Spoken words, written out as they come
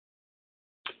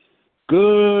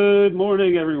Good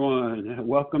morning, everyone.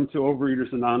 Welcome to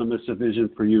Overeaters Anonymous, a Vision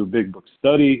for You Big Book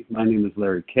Study. My name is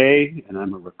Larry Kay, and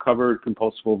I'm a recovered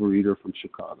compulsive overeater from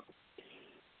Chicago.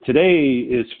 Today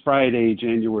is Friday,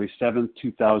 January 7th,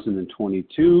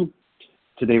 2022.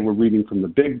 Today we're reading from the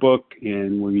Big Book,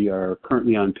 and we are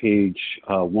currently on page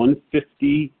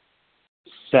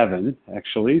 157,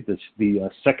 actually. This is the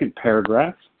second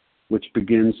paragraph, which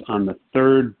begins on the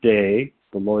third day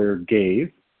the lawyer gave.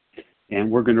 And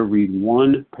we're going to read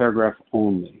one paragraph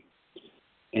only.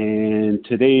 And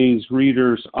today's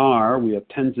readers are, we have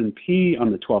Tenzin P.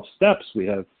 on the 12 steps, we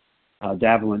have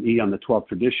Davelin E. on the 12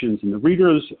 traditions, and the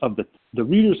readers of the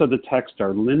text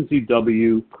are Lindsay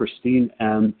W., Christine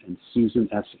M., and Susan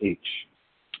S.H.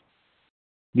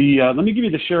 Let me give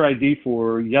you the share ID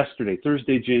for yesterday,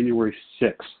 Thursday, January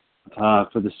 6th.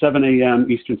 For the 7 a.m.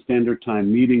 Eastern Standard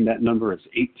Time meeting, that number is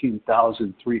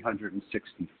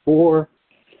 18,364.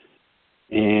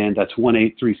 And that's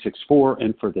 18364.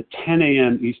 And for the 10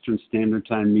 a.m. Eastern Standard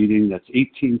Time meeting, that's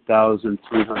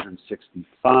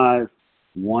 18,365,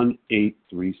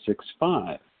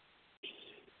 18365.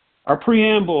 Our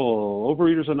preamble: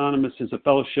 Overeaters Anonymous is a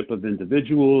fellowship of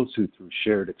individuals who, through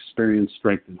shared experience,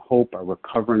 strength, and hope, are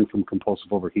recovering from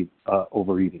compulsive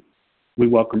overeating. We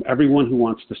welcome everyone who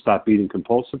wants to stop eating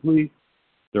compulsively.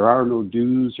 There are no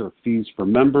dues or fees for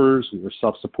members. We are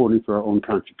self-supporting through our own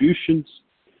contributions,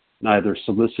 neither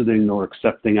soliciting nor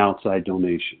accepting outside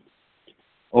donations.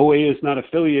 OA is not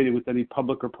affiliated with any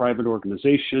public or private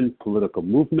organization, political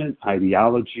movement,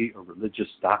 ideology, or religious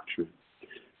doctrine.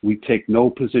 We take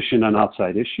no position on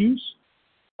outside issues.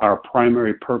 Our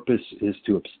primary purpose is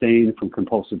to abstain from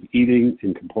compulsive eating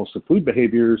and compulsive food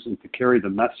behaviors and to carry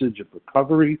the message of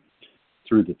recovery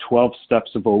through the 12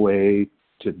 steps of OA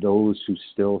to those who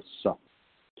still suffer.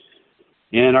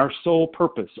 And our sole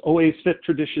purpose: OA's fifth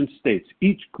tradition states,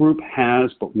 each group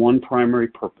has but one primary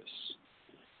purpose.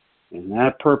 And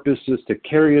that purpose is to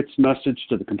carry its message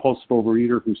to the compulsive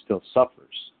overeater who still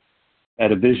suffers.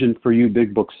 At a Vision for You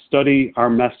Big Book Study, our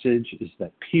message is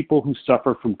that people who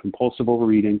suffer from compulsive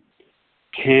overeating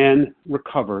can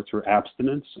recover through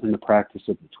abstinence and the practice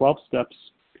of the 12 steps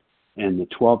and the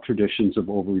 12 traditions of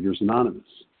Overeaters Anonymous.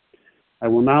 I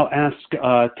will now ask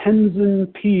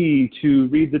Tenzin P. to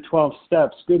read the 12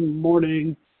 steps. Good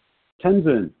morning,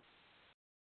 Tenzin.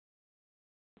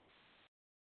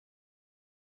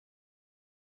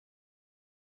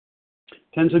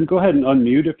 Tenzin, go ahead and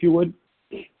unmute if you would.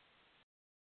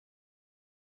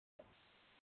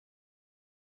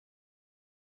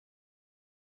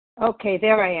 Okay,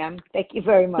 there I am. Thank you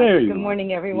very much. Good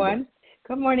morning, everyone.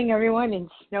 Good morning, everyone in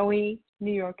snowy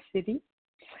New York City.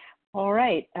 All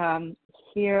right.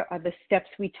 Here are the steps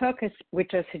we took,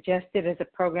 which are suggested as a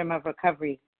program of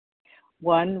recovery.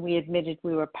 1, we admitted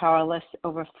we were powerless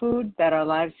over food, that our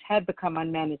lives had become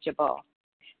unmanageable.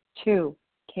 2,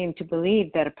 came to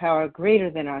believe that a power greater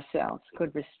than ourselves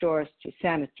could restore us to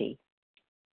sanity.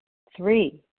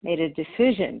 3, made a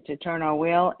decision to turn our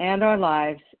will and our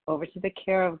lives over to the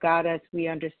care of God as we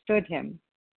understood Him.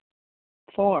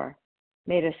 4,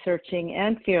 made a searching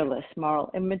and fearless moral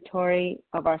inventory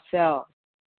of ourselves.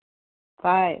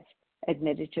 5,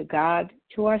 admitted to God,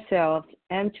 to ourselves,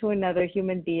 and to another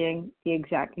human being the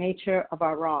exact nature of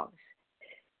our wrongs.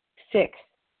 6,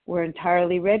 we're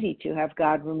entirely ready to have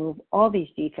God remove all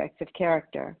these defects of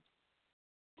character.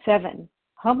 7,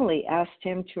 humbly asked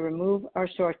Him to remove our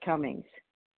shortcomings.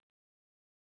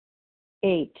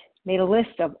 8, made a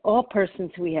list of all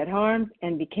persons we had harmed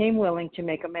and became willing to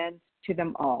make amends to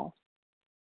them all.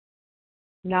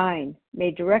 9,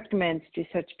 made direct amends to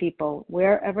such people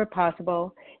wherever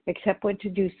possible, except when to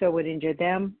do so would injure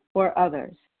them or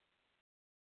others.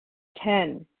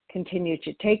 10, continued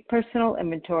to take personal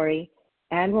inventory,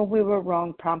 and when we were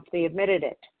wrong, promptly admitted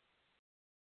it.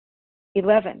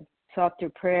 11, sought through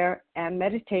prayer and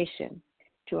meditation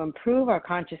to improve our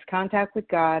conscious contact with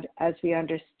God as we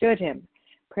understood Him,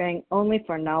 praying only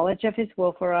for knowledge of His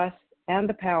will for us and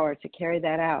the power to carry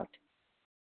that out.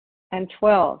 And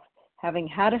 12, having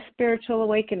had a spiritual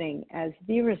awakening as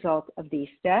the result of these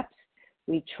steps,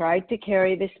 we tried to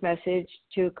carry this message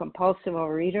to compulsive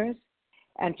overeaters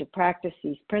and to practice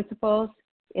these principles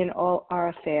in all our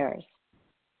affairs.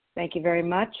 Thank you very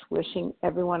much. Wishing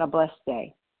everyone a blessed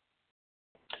day.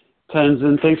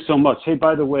 Tenzin, thanks so much. Hey,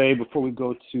 by the way, before we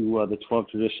go to the 12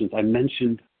 traditions, I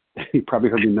mentioned, you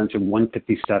probably heard me mention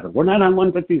 157. We're not on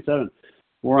 157.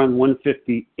 We're on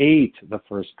 158, the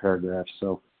first paragraph.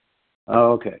 So,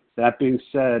 okay. That being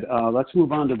said, let's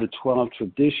move on to the 12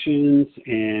 traditions,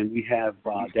 and we have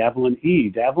Davelin E.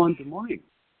 Davelin, good morning.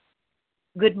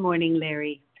 Good morning,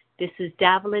 Larry. This is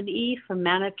Davelin E. from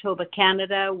Manitoba,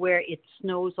 Canada, where it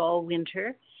snows all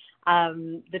winter.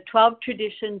 The 12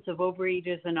 traditions of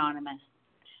Overeaters Anonymous.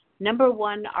 Number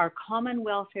 1, our common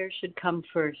welfare should come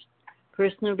first.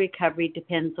 Personal recovery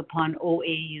depends upon OA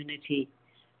unity.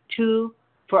 2,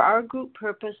 for our group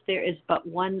purpose, there is but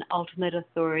one ultimate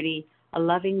authority, a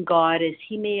loving God, as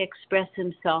he may express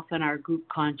himself in our group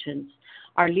conscience.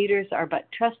 Our leaders are but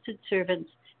trusted servants.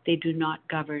 They do not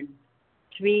govern.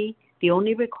 3, the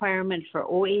only requirement for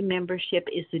OA membership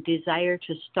is the desire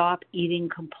to stop eating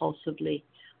compulsively.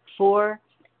 4,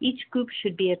 each group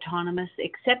should be autonomous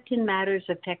except in matters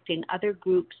affecting other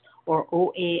groups or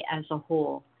OA as a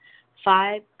whole.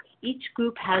 5, each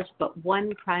group has but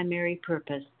one primary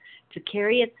purpose, to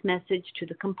carry its message to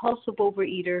the compulsive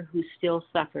overeater who still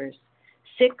suffers.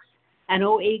 6, an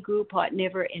OA group ought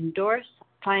never endorse,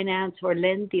 finance, or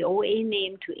lend the OA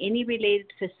name to any related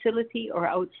facility or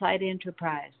outside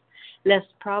enterprise, lest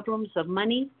problems of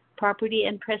money, property,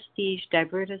 and prestige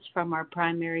divert us from our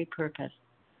primary purpose.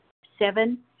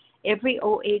 7, every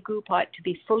OA group ought to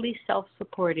be fully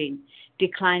self-supporting,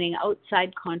 declining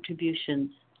outside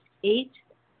contributions. 8,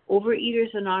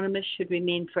 Overeaters Anonymous should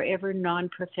remain forever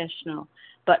non-professional,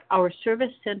 but our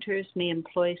service centers may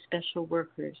employ special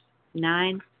workers.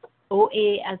 9,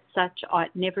 OA as such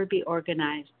ought never be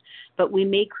organized, but we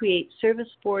may create service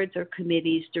boards or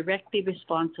committees directly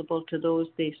responsible to those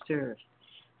they serve.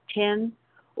 10,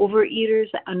 Overeaters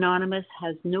Anonymous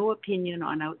has no opinion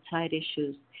on outside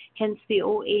issues. Hence, the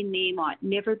OA name ought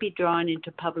never be drawn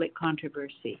into public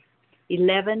controversy.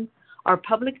 11, our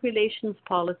public relations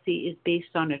policy is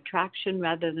based on attraction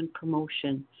rather than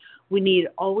promotion. We need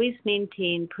always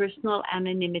maintain personal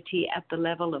anonymity at the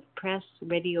level of press,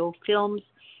 radio, films,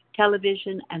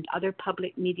 television, and other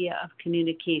public media of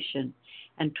communication.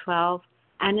 And 12,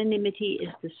 anonymity is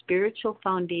the spiritual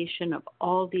foundation of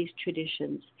all these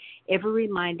traditions, ever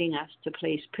reminding us to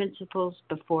place principles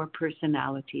before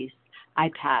personalities.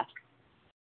 I pass.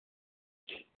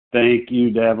 Thank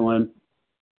you, Davelin.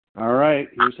 All right,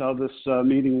 here's how this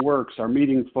meeting works. Our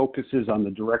meeting focuses on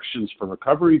the directions for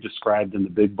recovery described in the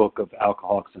Big Book of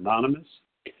Alcoholics Anonymous.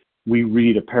 We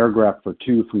read a paragraph or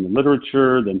two from the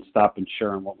literature, then stop and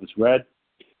share on what was read.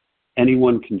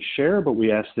 Anyone can share, but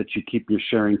we ask that you keep your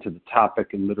sharing to the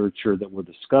topic and literature that we're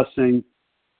discussing,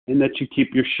 and that you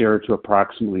keep your share to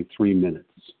approximately 3 minutes.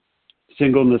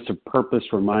 Singleness of purpose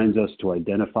reminds us to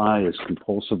identify as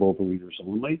compulsive overeaters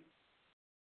only.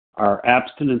 Our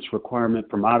abstinence requirement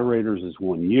for moderators is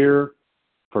 1 year,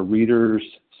 for readers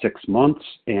 6 months,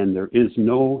 and there is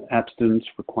no abstinence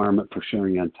requirement for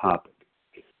sharing on topic.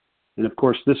 And of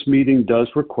course, this meeting does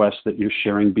request that your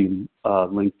sharing be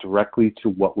linked directly to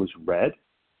what was read,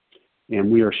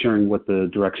 and we are sharing what the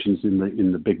directions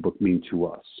in the Big Book mean to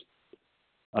us.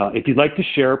 If you'd like to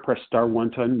share, press star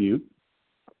 1 to unmute.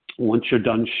 Once you're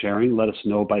done sharing, let us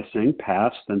know by saying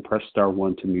pass, then press star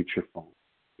 1 to mute your phone.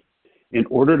 In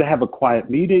order to have a quiet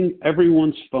meeting,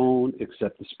 everyone's phone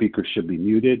except the speaker should be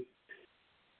muted.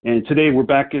 And today we're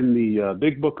back in the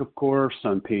Big Book, of course,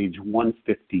 on page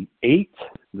 158.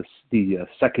 The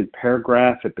second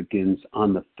paragraph, it begins,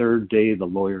 on the third day the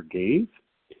lawyer gave.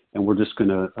 And we're just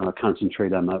going to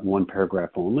concentrate on that one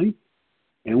paragraph only.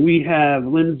 And we have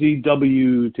Lindsay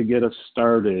W. to get us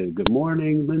started. Good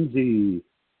morning, Lindsay.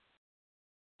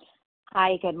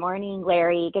 Hi, good morning,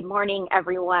 Larry. Good morning,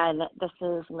 everyone. This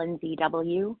is Lindsay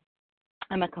W.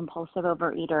 I'm a compulsive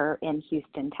overeater in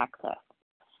Houston, Texas.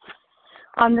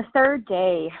 On the third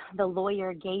day, the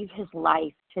lawyer gave his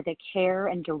life to the care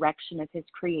and direction of his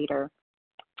Creator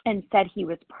and said he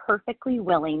was perfectly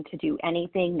willing to do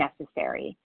anything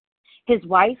necessary. His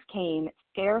wife came,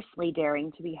 scarcely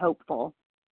daring to be hopeful,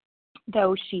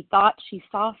 though she thought she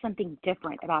saw something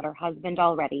different about her husband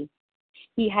already.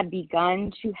 He had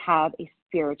begun to have a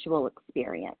spiritual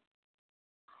experience.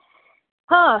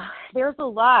 There's a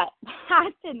lot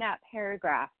packed in that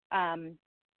paragraph. And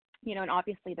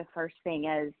obviously the first thing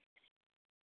is,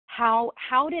 how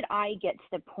did I get to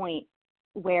the point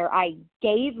where I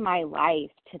gave my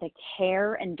life to the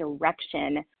care and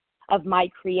direction of my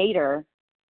Creator,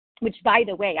 which, by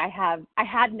the way, I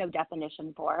had no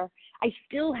definition for. I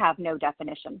still have no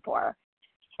definition for.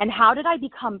 And how did I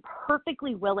become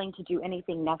perfectly willing to do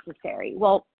anything necessary?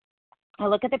 Well, I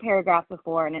look at the paragraph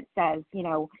before and it says,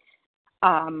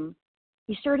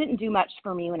 you sure didn't do much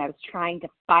for me when I was trying to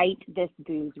fight this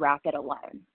booze racket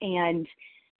alone. And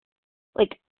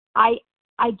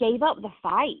I gave up the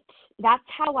fight. That's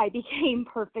how I became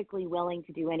perfectly willing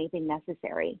to do anything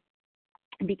necessary,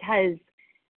 because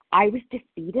I was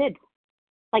defeated.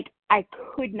 I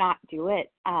could not do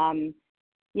it.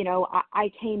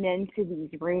 I came into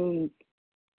these rooms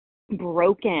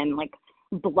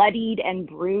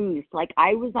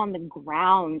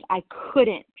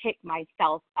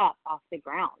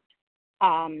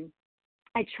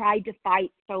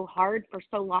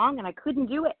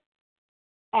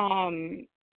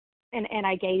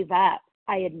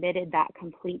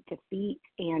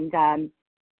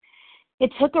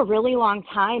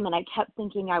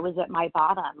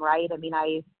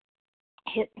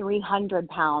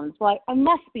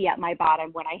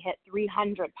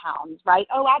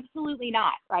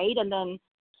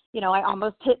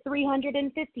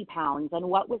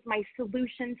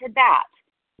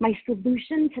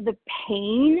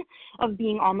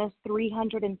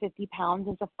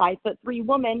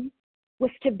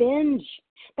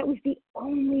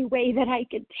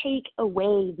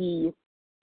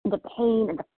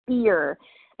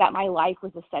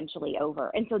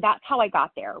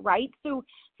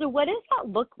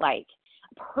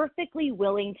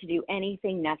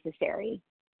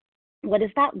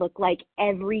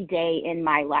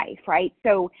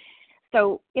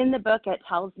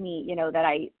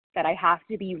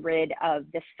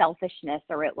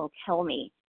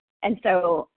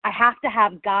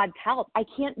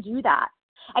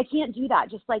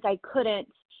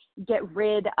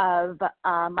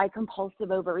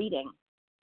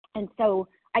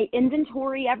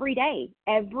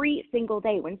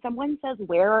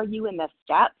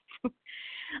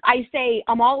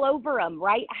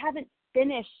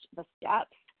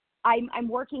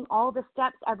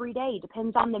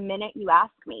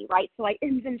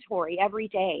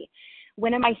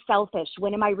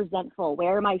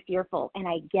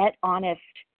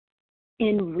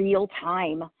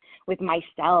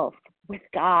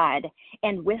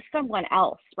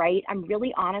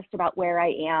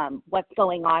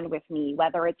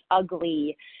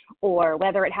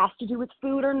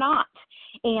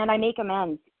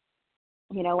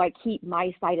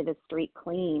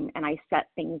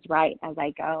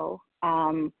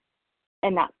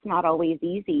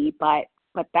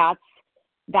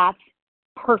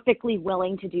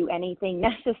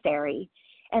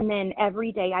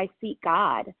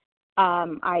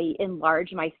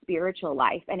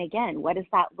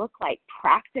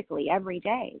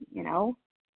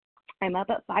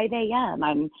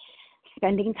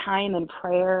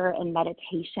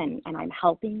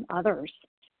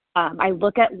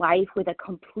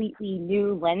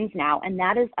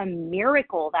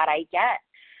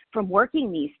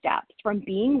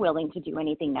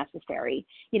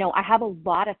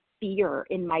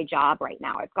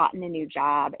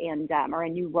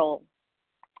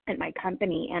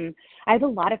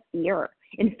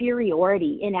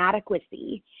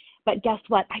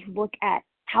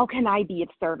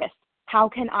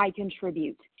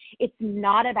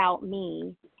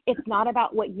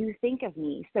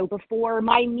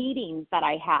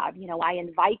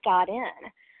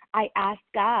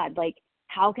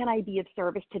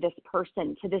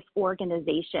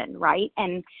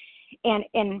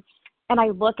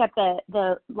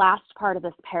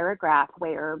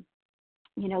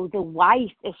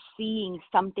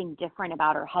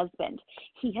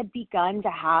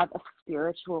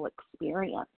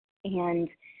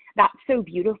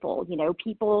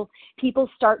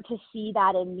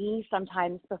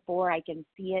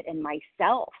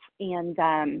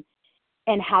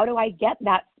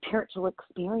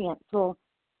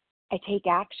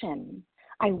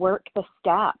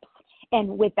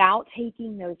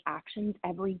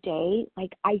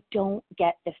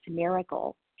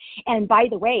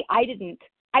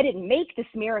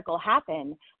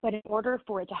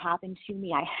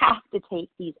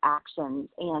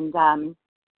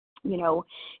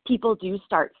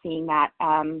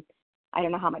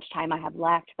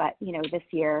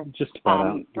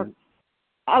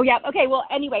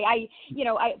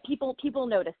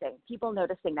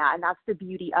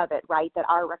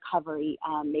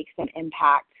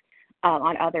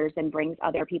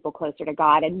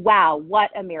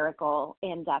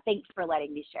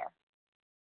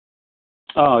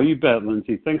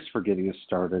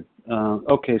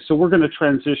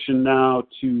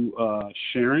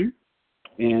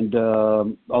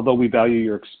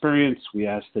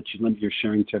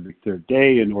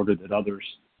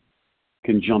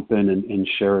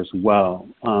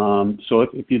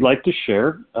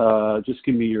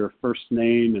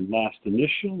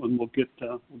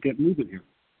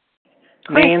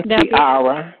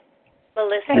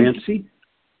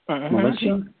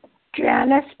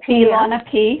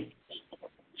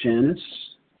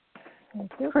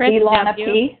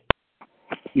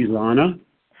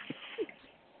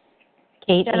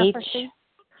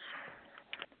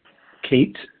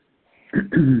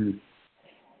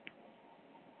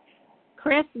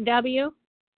Chris W.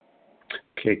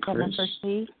 Okay, Chris. Jennifer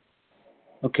C.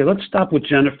 Okay, let's stop with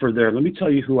Jennifer there. Let me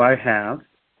tell you who I have.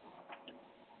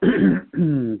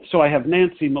 So I have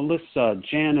Nancy, Melissa,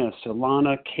 Janice,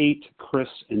 Ilana, Kate, Chris,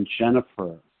 and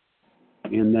Jennifer.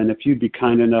 And then if you'd be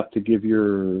kind enough to give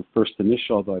your first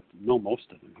initial, although I know most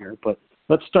of them here, but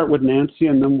let's start with Nancy,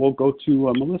 and then we'll go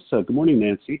to Melissa. Good morning,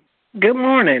 Nancy. Good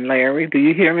morning, Larry. Do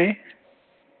you hear me?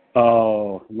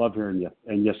 Oh, love hearing you.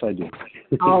 And yes, I do.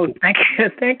 Oh, thank you.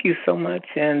 Thank you so much.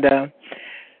 And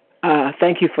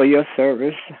thank you for your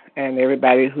service and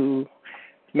everybody who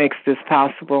makes this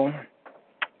possible.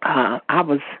 I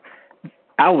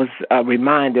was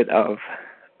reminded of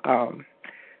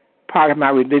part of my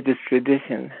religious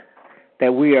tradition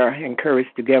that we are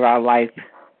encouraged to give our life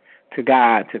to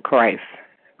God, to Christ.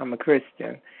 I'm a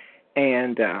Christian,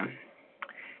 and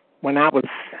when I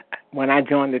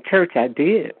joined the church, I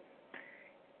did,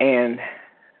 and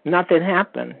nothing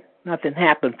happened. Nothing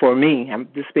happened for me. I'm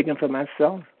just speaking for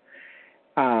myself.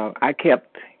 I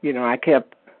kept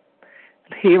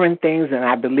hearing things, and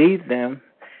I believed them.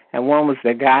 And one was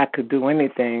that God could do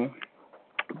anything.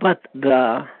 But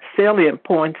the salient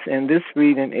points in this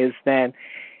reading is that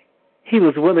he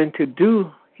was willing to do.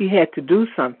 He had to do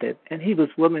something, and he was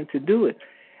willing to do it.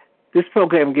 This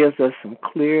program gives us some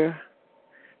clear,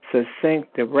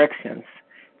 succinct directions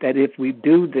that if we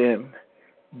do them,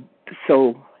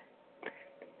 so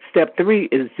step 3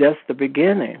 is just the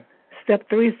beginning. Step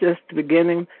 3 is just the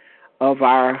beginning of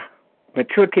our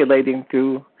matriculating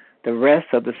through the rest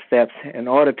of the steps in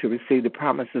order to receive the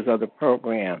promises of the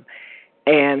program.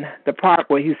 And the part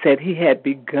where he said he had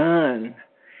begun,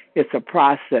 it's a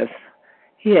process.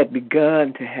 He had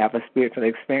begun to have a spiritual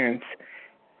experience.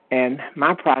 And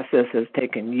my process has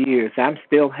taken years. I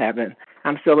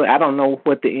don't know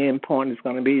what the end point is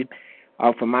going to be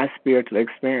for my spiritual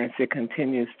experience. It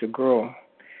continues to grow.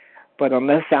 But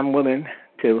unless I'm willing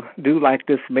to do like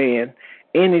this man,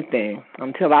 anything,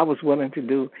 until I was willing to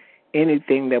do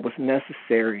anything that was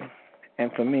necessary,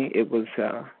 and for me it was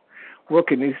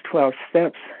working these 12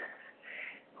 steps.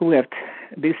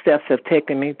 These steps have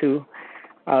taken me through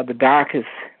the darkest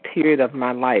period of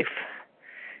my life.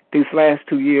 These last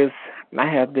 2 years, I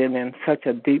have been in such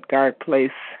a deep, dark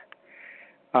place.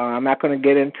 I'm not going to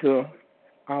get into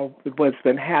what's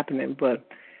been happening, but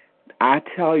I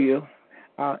tell you,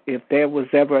 if there was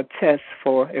ever a test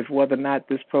for whether or not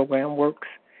this program works,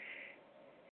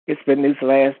 it's been these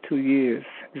last 2 years.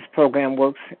 This program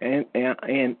works in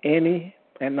any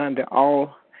and under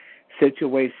all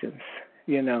situations,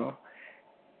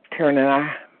 turning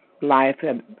our life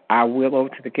and our will over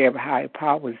to the care of a higher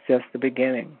power was just the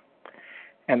beginning.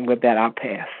 And with that, I'll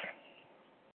pass.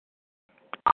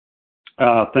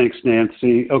 Thanks,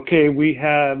 Nancy. Okay, we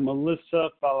have Melissa,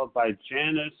 followed by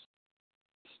Janice.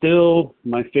 Still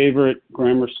my favorite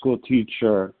grammar school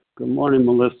teacher. Good morning,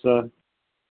 Melissa.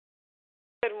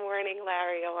 Good morning,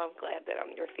 Larry. Oh, I'm glad that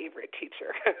I'm your favorite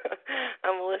teacher.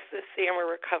 I'm Melissa C. I'm a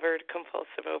recovered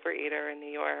compulsive overeater in New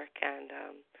York, and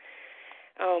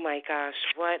oh my gosh,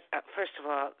 first of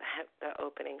all, the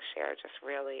opening share just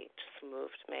really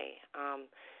moved me.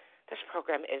 This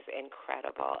program is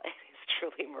incredible. It is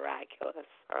truly miraculous.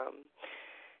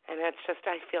 And that's just,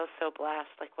 I feel so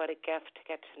blessed. Like, what a gift to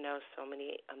get to know so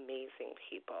many amazing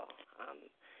people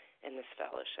in this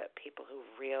fellowship, people who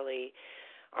really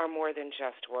are more than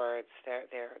just words. They're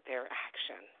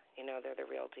action. They're the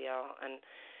real deal. And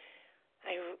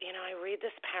I read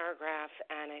this paragraph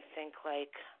and I think,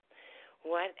 like,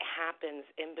 what happens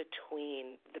in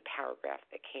between the paragraph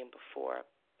that came before?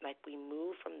 Like, we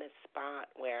move from this spot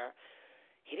where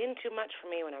he didn't do much for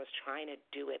me when I was trying to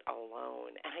do it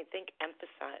alone. And I think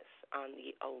emphasis on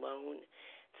the alone.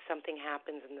 Something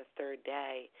happens in the third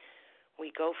day. We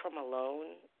go from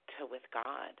alone to with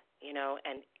God,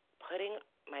 and putting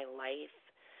my life,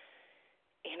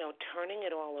 turning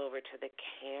it all over to the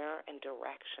care and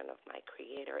direction of my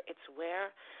Creator. It's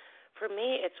where, for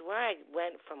me, it's where I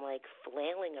went from, like,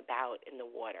 flailing about in the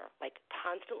water, like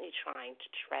constantly trying to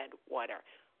tread water,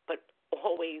 but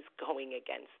always going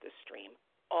against the stream,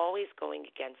 always going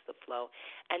against the flow,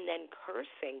 and then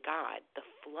cursing God, the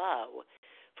flow,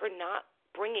 for not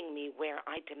bringing me where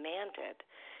I demanded,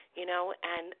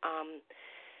 and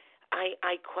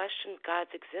I questioned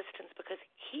God's existence because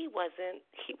he wasn't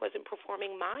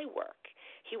performing my work.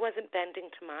 He wasn't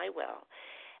bending to my will.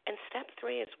 And step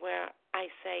 3 is where I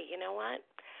say, you know what?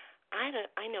 I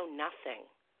know nothing.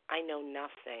 I know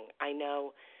nothing. I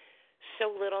know so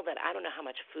little that I don't know how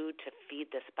much food to feed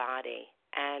this body.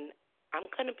 And I'm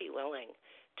going to be willing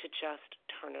to just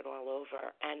turn it all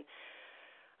over. And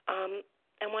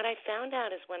And what I found out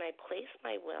is when I place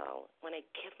my will, when I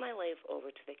give my life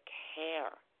over to the care,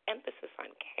 emphasis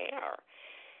on care,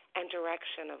 and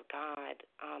direction of God,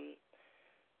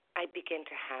 I begin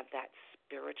to have that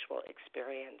spiritual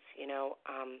experience.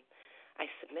 I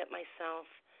submit myself.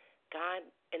 God,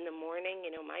 in the morning,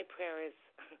 my prayer is,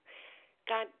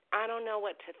 God, I don't know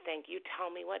what to think. You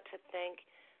tell me what to think.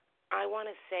 I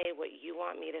want to say what you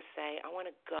want me to say. I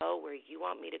want to go where you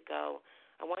want me to go.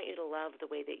 I want you to love the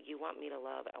way that you want me to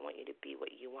love. I want you to be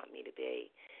what you want me to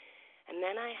be. And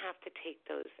then I have to take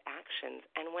those actions.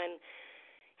 And when,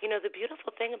 the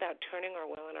beautiful thing about turning our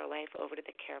will and our life over to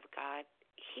the care of God,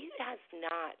 He has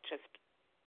not just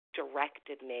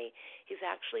directed me. He's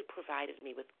actually provided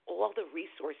me with all the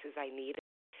resources I needed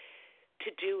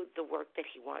to do the work that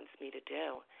He wants me to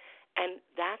do. And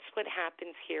that's what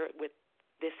happens here with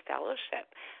this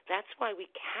fellowship. That's why we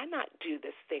cannot do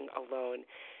this thing alone,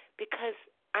 because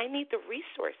I need the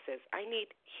resources. I need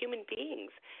human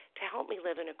beings to help me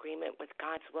live in agreement with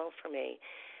God's will for me.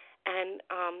 And,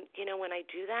 when I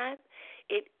do that,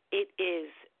 it is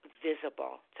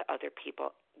visible to other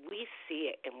people. We see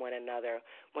it in one another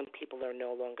when people are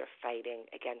no longer fighting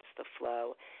against the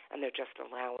flow and they're just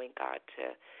allowing God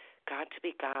to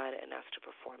be God and us to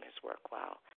perform His work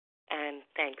well. And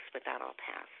thanks. With that, I'll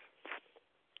pass.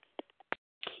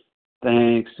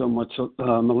 Thanks so much,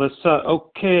 Melissa.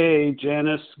 Okay,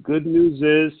 Janice, good news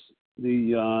is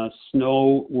the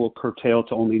snow will curtail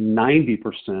to only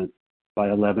 90% by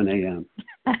 11 a.m.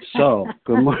 So,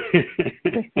 good morning.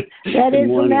 That is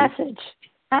the message.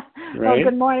 Right? Well,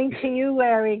 good morning to you,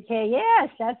 Larry K. Yes,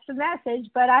 that's the message.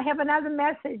 But I have another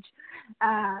message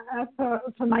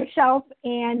for myself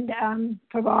and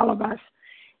for all of us.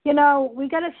 We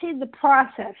got to see the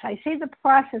process. I see the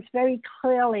process very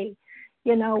clearly,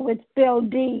 with Bill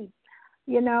D.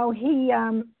 He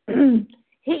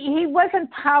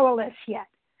wasn't powerless yet.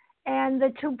 And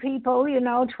the two people,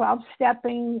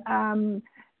 12-stepping,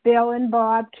 Bill and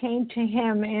Bob, came to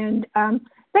him, and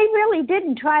they really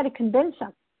didn't try to convince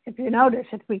him, if you notice,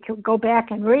 if we could go back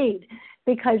and read,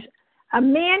 because a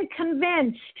man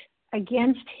convinced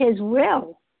against his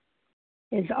will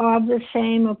is of the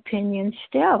same opinion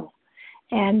still.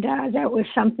 And that was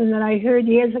something that I heard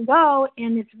years ago,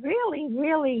 and it's really,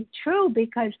 really true,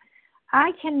 because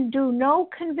I can do no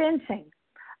convincing.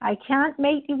 I can't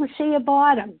make you see a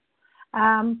bottom.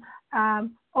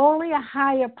 Only a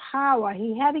higher power.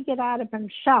 He had to get out of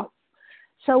himself.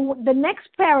 So the next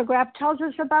paragraph tells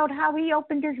us about how he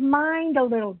opened his mind a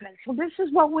little bit. So this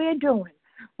is what we're doing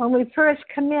when we first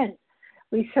come in.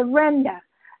 We surrender.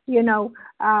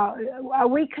 Are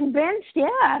we convinced?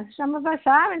 Yeah, some of us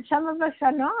are and some of us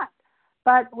are not.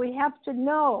 But we have to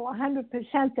know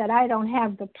 100% that I don't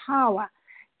have the power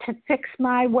to fix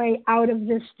my way out of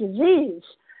this disease.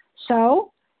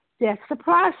 So that's the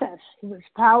process. He was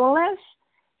powerless.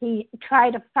 He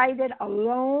tried to fight it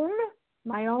alone,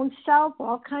 my own self,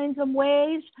 all kinds of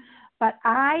ways. But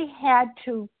I had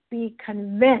to be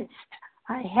convinced.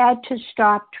 I had to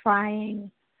stop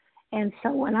trying. And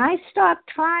so when I stop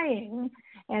trying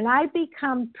and I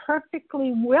become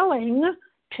perfectly willing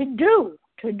to do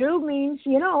means,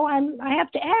 I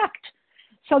have to act.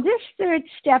 So this third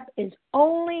step is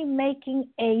only making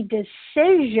a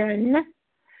decision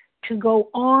to go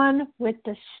on with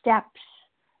the steps.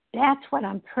 That's what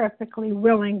I'm perfectly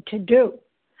willing to do,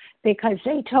 because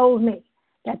they told me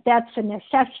that that's a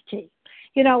necessity.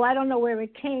 I don't know where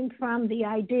it came from, the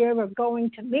idea of going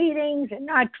to meetings and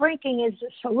not drinking is the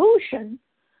solution.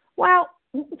 Well,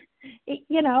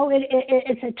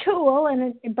 it's a tool,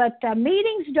 but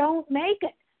meetings don't make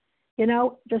it.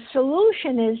 The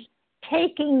solution is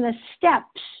taking the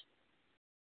steps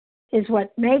is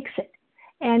what makes it.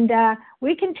 And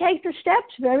we can take the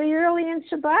steps very early in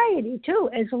sobriety, too,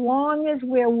 as long as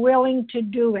we're willing to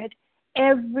do it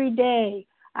every day.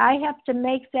 I have to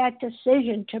make that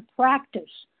decision to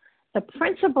practice the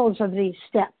principles of these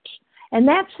steps. And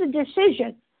that's the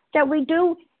decision that we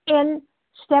do in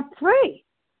step 3,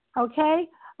 okay?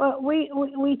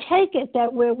 We take it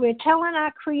that we're telling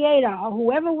our Creator, or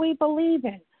whoever we believe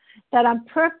in, that I'm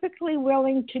perfectly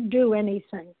willing to do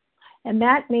anything. And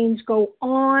that means go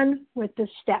on with the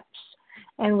steps.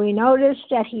 And we noticed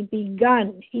that he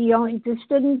begun. He only just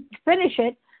didn't finish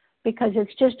it, because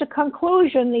it's just a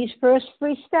conclusion, these first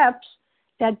 3 steps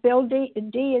that Bill D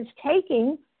is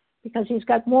taking, because he's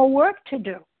got more work to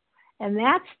do. And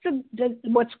that's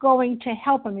what's going to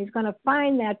help him. He's going to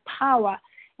find that power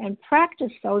and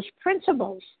practice those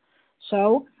principles.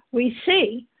 So we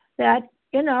see that,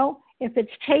 if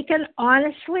it's taken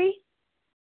honestly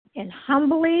and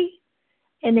humbly,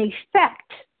 in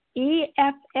effect,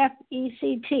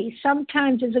 EFFECT,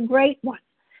 sometimes is a great one.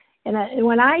 And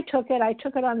when I took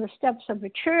it on the steps of a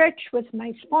church with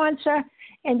my sponsor.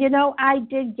 And, I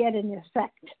did get an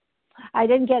effect. I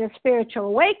didn't get a spiritual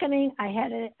awakening. I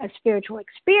had a spiritual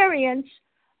experience.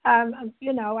 I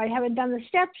haven't done the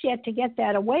steps yet to get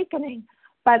that awakening.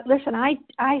 But listen, I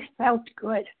felt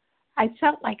good. I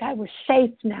felt like I was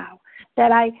safe now,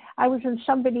 that I was in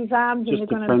somebody's arms and they're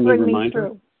going to bring me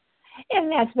through.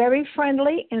 And that's very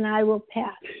friendly, and I will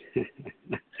pass.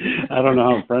 I don't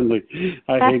know how friendly.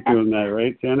 I hate doing that,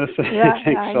 right, Janice? Yeah,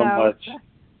 Thanks so much.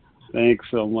 Thanks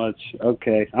so much.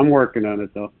 Okay, I'm working on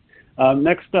it, though.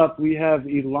 Next up, we have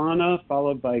Ilana,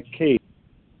 followed by Kate.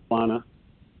 Ilana.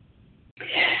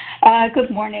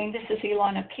 Good morning. This is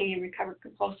Ilana P., recovered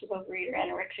compulsive overeater,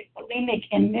 anorexic bulimic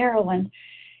in Maryland.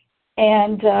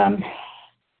 And,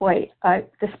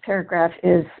 this paragraph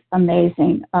is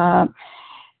amazing.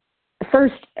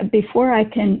 First, before I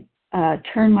can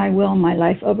turn my will and my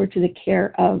life over to the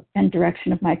care of and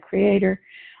direction of my Creator,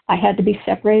 I had to be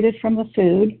separated from the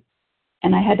food,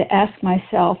 and I had to ask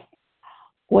myself,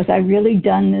 was I really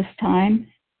done this time?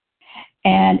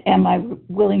 And am I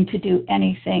willing to do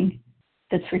anything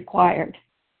that's required?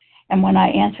 And when I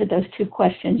answered those two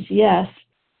questions, yes,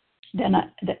 then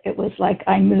it was like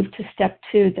I moved to step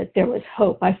 2, that there was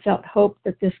hope. I felt hope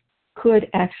that this could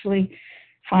actually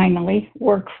finally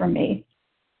work for me.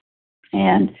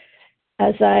 And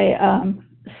as I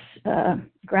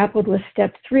grappled with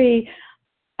step 3,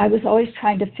 I was always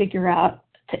trying to figure out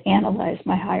to analyze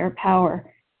my higher power.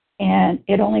 And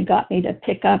it only got me to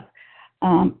pick up.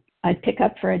 I'd pick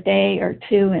up for a day or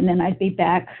 2, and then I'd be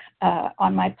back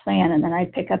on my plan, and then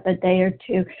I'd pick up a day or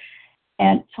 2.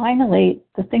 And finally,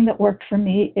 the thing that worked for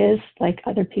me is, like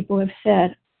other people have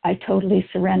said, I totally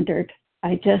surrendered.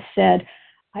 I just said,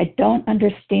 I don't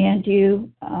understand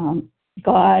you,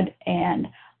 God, and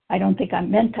I don't think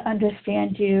I'm meant to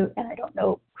understand you, and I don't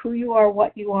know who you are,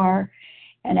 what you are,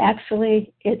 and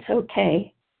actually, it's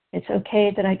okay. It's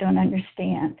okay that I don't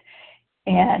understand,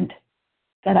 and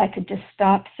that I could just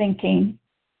stop thinking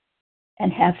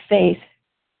and have faith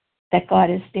that God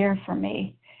is there for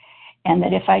me, and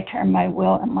that if I turn my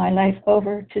will and my life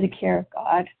over to the care of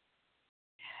God,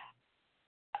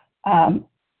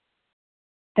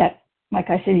 that, like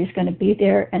I said, He's going to be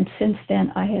there. And since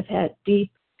then, I have had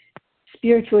deep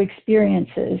spiritual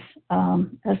experiences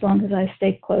as long as I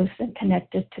stay close and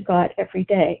connected to God every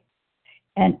day.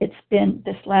 And it's been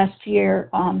this last year,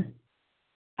 I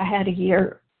had a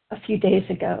year a few days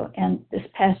ago, and this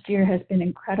past year has been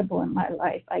incredible in my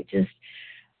life. I just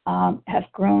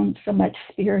have grown so much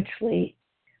spiritually,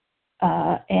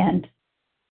 and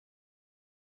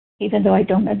even though I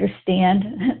don't understand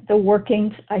the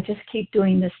workings, I just keep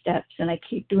doing the steps, and I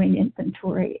keep doing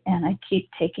inventory, and I keep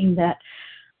taking that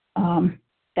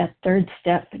third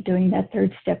step, doing that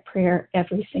third step prayer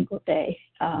every single day.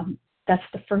 That's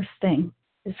the first thing,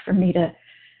 is for me to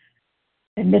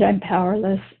admit I'm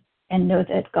powerless and know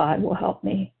that God will help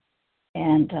me.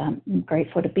 And I'm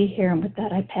grateful to be here, and with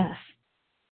that, I pass.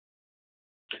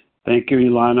 Thank you,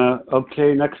 Ilana.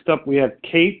 Okay, next up we have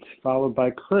Kate, followed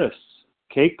by Chris.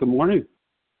 Kate, good morning.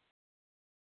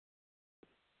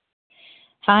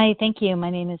 Hi, thank you. My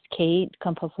name is Kate,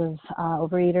 compulsive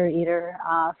eater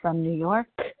from New York.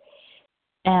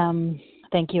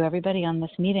 Thank you, everybody, on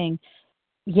this meeting.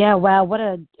 Yeah, wow, what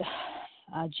a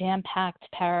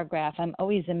jam-packed paragraph. I'm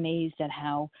always amazed at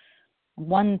how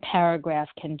one paragraph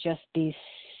can just be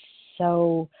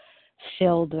so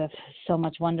filled with so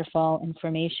much wonderful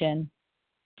information.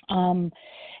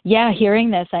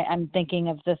 Hearing this, I'm thinking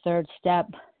of the third step,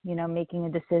 making a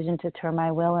decision to turn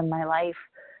my will and my life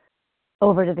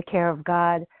over to the care of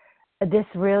God. This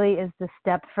really is the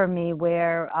step for me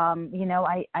where,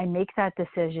 I make that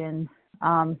decision.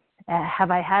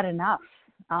 Have I had enough?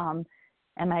 Am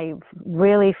I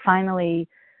really finally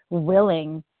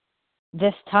willing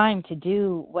this time to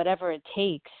do whatever it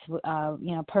takes,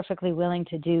 perfectly willing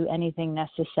to do anything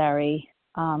necessary?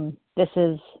 This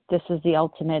is the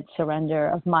ultimate surrender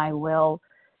of my will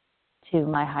to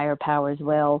my higher power's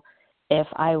will, if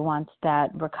I want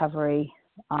that recovery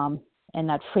and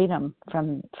that freedom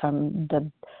from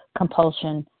the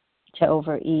compulsion to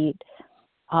overeat.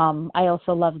 I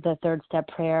also love the third step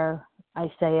prayer. I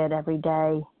say it every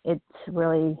day. It's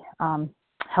really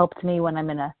helped me when I'm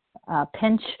in a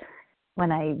pinch,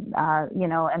 when I'm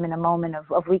in a moment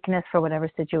of weakness for whatever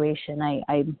situation.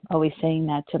 I'm always saying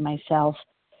that to myself.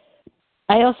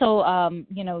 I also,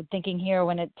 thinking here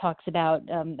when it talks about,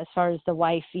 as far as the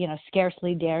wife,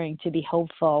 scarcely daring to be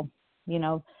hopeful,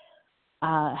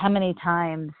 how many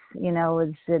times,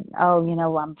 is it,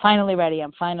 I'm finally ready.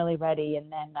 And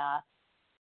then,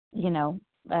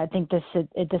 I think this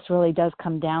really does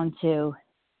come down to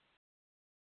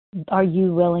are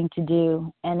you willing to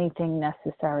do anything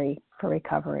necessary for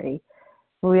recovery?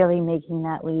 Really making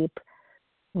that leap,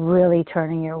 really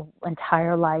turning your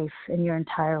entire life and your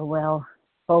entire will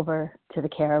over to the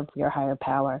care of your higher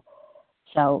power.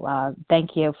 So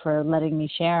thank you for letting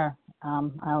me share.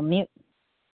 I'll mute.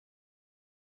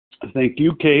 Thank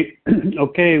you, Kate.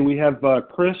 Okay, we have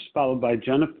Chris followed by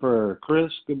Jennifer.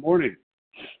 Chris, good morning.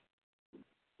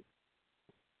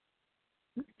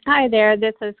 Hi there,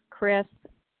 this is Chris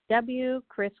W.,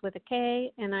 Chris with a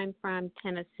K, and I'm from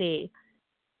Tennessee.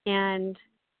 And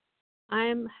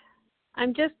I'm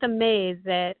just amazed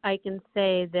that I can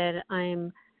say that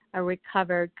I'm a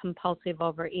recovered compulsive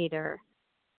overeater.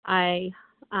 I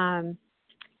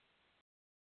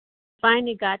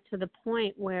finally got to the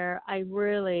point where I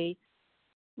really,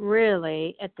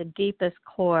 really, at the deepest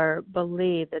core,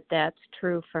 believe that that's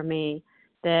true for me,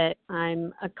 that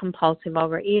I'm a compulsive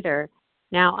overeater.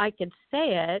 Now, I could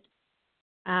say it,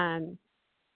 and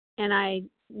I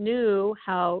knew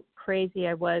how crazy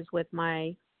I was with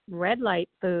my red light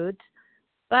foods,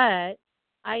 but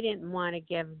I didn't want to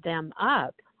give them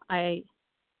up.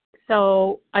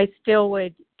 So I still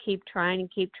would keep trying.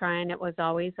 It was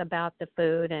always about the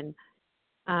food, and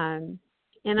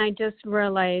I just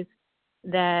realized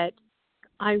that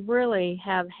I really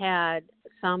have had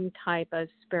some type of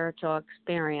spiritual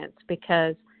experience,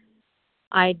 because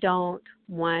I don't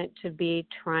want to be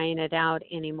trying it out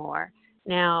anymore.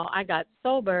 Now, I got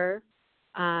sober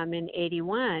in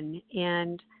 81,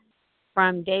 and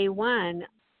from day one,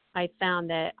 I found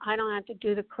that I don't have to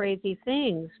do the crazy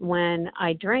things when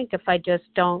I drink if I just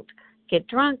don't get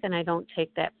drunk and I don't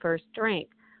take that first drink.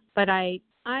 But I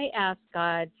asked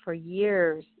God for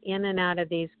years in and out of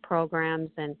these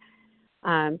programs and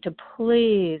to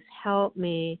please help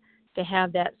me to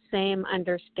have that same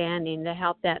understanding, to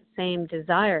help that same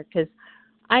desire, because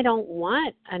I don't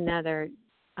want another,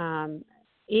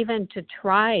 even to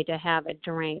try to have a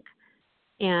drink.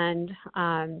 And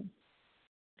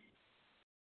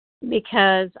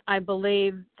because I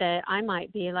believe that I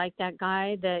might be like that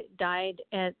guy that died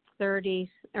at 30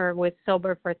 or was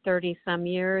sober for 30 some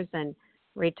years and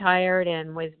retired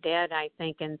and was dead, I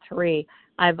think, in 3.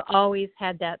 I've always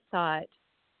had that thought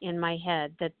in my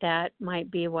head that might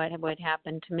be what would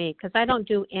happen to me, because I don't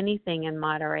do anything in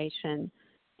moderation.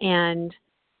 And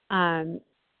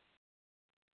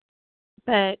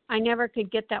but I never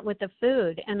could get that with the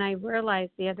food. And I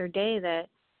realized the other day that,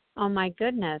 oh my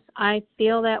goodness, I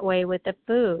feel that way with the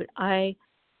food. I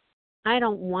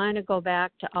don't want to go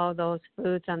back to all those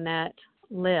foods on that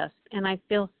list, and I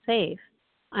feel safe.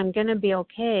 I'm going to be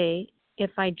okay if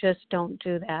I just don't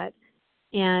do that.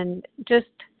 And just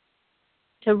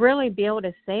to really be able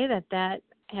to say that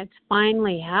has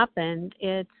finally happened,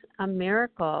 it's a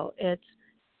miracle.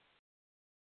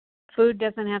 Food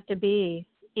doesn't have to be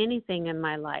anything in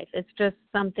my life. It's just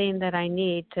something that I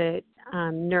need to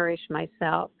nourish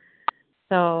myself.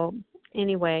 So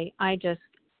anyway, I just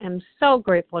am so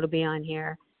grateful to be on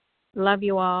here. Love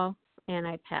you all, and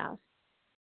I pass.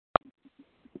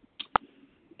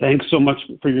 Thanks so much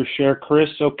for your share, Chris.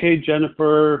 Okay,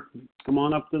 Jennifer, come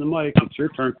on up to the mic. It's your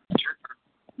turn.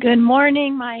 Good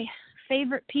morning, my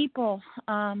favorite people.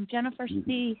 Jennifer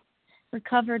C.,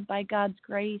 recovered by God's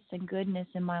grace and goodness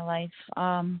in my life.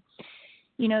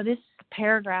 This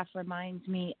paragraph reminds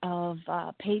me of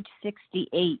page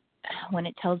 68, when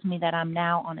it tells me that I'm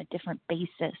now on a different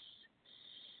basis.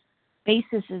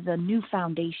 Basis is a new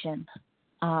foundation.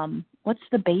 What's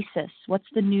the basis? What's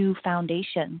the new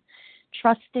foundation?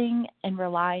 Trusting and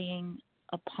relying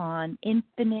upon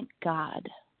infinite God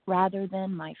rather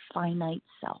than my finite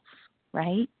self,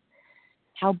 right?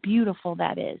 How beautiful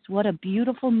that is. What a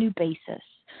beautiful new basis.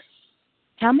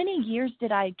 How many years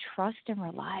did I trust and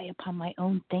rely upon my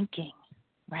own thinking,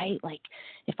 right? Like,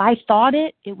 if I thought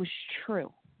it, it was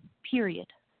true, period.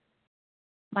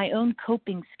 My own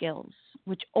coping skills,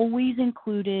 which always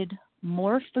included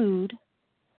more food,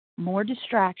 more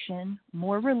distraction,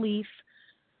 more relief,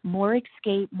 more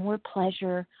escape, more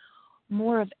pleasure,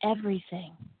 more of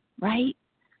everything, right?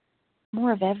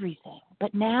 More of everything.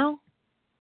 But now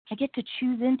I get to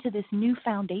choose into this new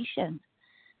foundation,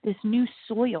 this new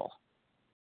soil.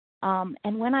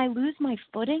 And when I lose my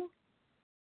footing,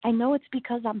 I know it's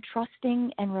because I'm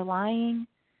trusting and relying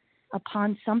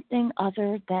upon something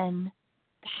other than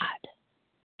God.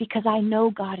 Because I know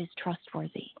God is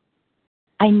trustworthy.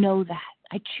 I know that.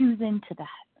 I choose into that.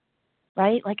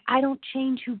 Right? Like, I don't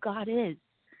change who God is.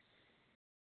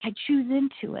 I choose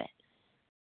into it.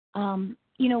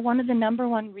 One of the number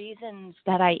one reasons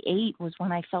that I ate was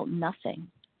when I felt nothing.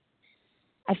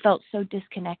 I felt so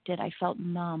disconnected. I felt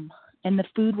numb. And the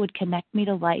food would connect me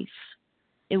to life.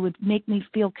 it would make me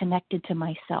feel connected to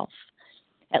myself.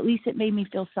 At least it made me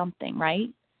feel something, right?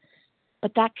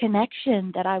 But that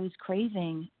connection that I was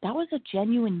craving, that was a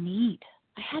genuine need.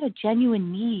 I had a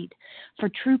genuine need for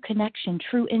true connection,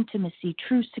 true intimacy,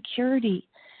 true security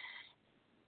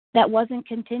that wasn't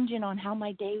contingent on how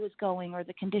my day was going or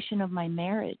the condition of my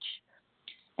marriage.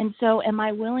 And so am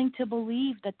I willing to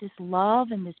believe that this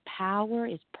love and this power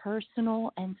is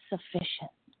personal and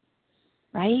sufficient?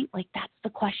 Right? Like, that's the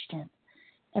question.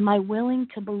 Am I willing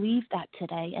to believe that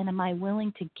today? And am I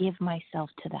willing to give myself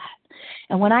to that?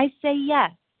 And when I say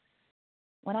yes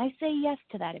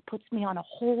to that, it puts me on a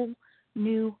whole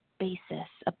new basis,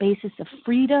 a basis of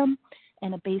freedom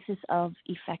and a basis of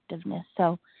effectiveness.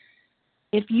 So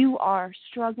if you are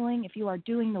struggling, if you are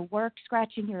doing the work,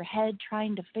 scratching your head,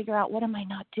 trying to figure out what am I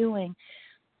not doing,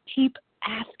 keep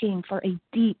asking for a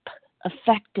deep,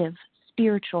 effective,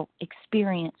 spiritual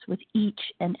experience with each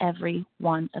and every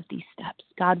one of these steps.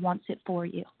 God wants it for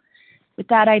you. With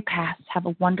that, I pass. Have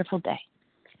a wonderful day.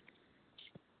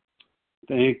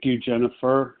 Thank you,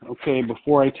 Jennifer. Okay,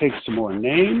 before I take some more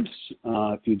names,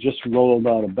 if you just rolled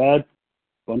out of bed,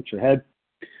 bumped your head,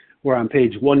 we're on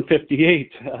page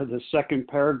 158, the second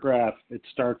paragraph. It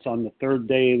starts on the third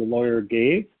day the lawyer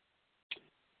gave.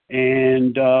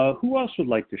 And who else would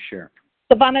like to share?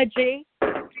 Savannah G.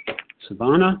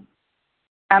 Savannah.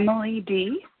 Emily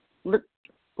D.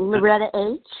 Loretta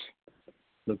H.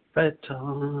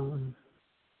 Loretta.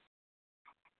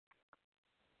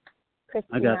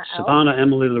 Christina I got L. Savannah,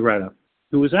 Emily, Loretta.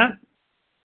 Who was that?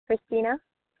 Christina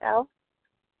L.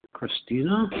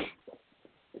 Christina.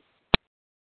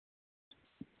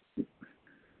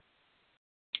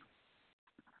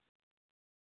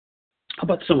 How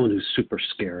about someone who's super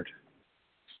scared?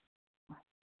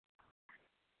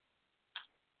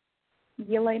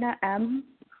 Yelena M.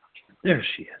 There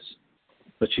she is.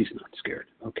 But she's not scared.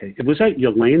 Okay. Was that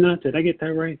Yelena? Did I get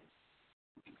that right?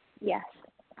 Yes.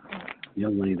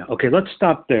 Yelena. Okay, let's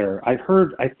stop there. I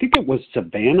think it was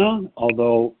Savannah,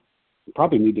 although I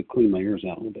probably need to clean my ears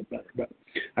out a little bit better. But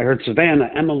I heard Savannah,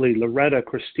 Emily, Loretta,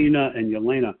 Christina, and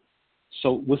Yelena.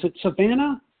 So was it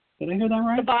Savannah? Did I hear that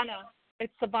right? Savannah.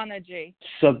 It's Savannah G.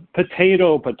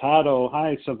 Potato.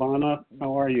 Hi, Savannah.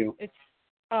 How are you? It's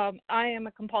I am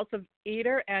a compulsive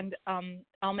eater, and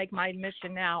I'll make my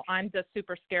admission now. I'm the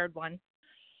super scared one.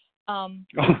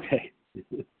 Okay.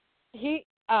 He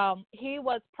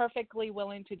was perfectly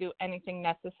willing to do anything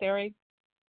necessary,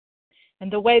 and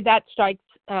the way that strikes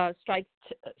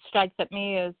at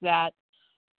me is that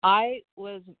I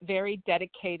was very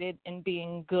dedicated in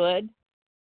being good,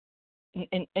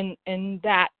 in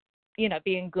that,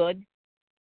 being good.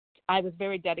 I was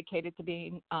very dedicated to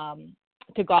being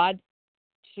to God,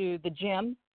 to the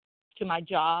gym, to my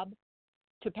job,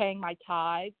 to paying my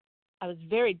tithes. I was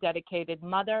very dedicated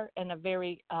mother and a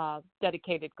very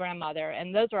dedicated grandmother,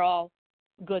 and those are all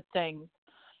good things.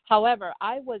 However,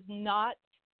 I was not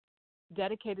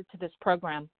dedicated to this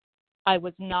program. I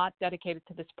was not dedicated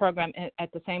to this program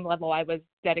at the same level I was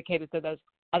dedicated to those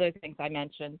other things I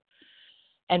mentioned.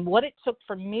 And what it took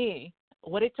for me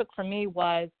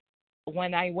was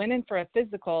when I went in for a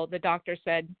physical, the doctor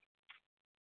said,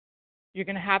 you're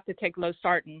going to have to take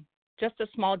losartan, just a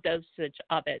small dosage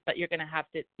of it, but you're going to have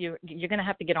to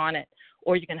get on it,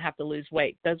 or you're going to have to lose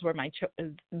weight. Those were my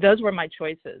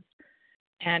choices,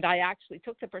 and I actually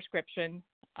took the prescription.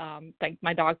 Thanked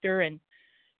my doctor, and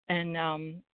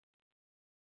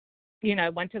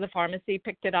went to the pharmacy,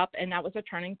 picked it up, and that was a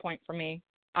turning point for me.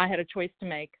 I had a choice to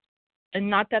make, and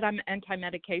not that I'm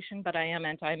anti-medication, but I am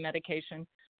anti-medication,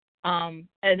 and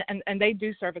they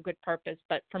do serve a good purpose,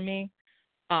 but for me.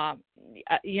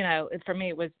 For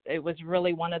me, it was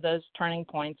really one of those turning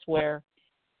points where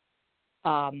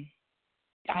I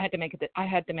had to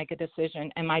make a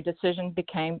decision, and my decision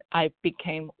became I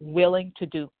became willing to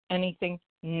do anything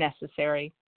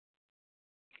necessary,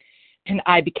 and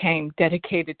I became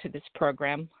dedicated to this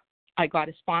program. I got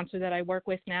a sponsor that I work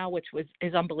with now, which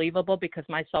is unbelievable because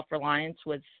my self-reliance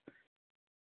was,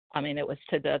 it was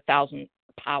to the 1,000th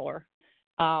power.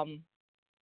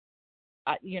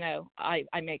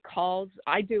 I make calls.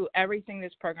 I do everything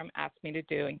this program asks me to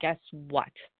do, and guess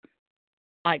what?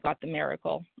 I got the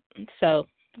miracle. So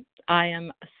I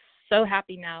am so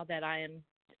happy now that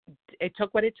it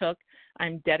took what it took.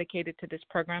 I'm dedicated to this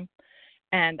program,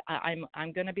 and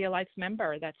I'm going to be a life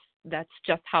member. That's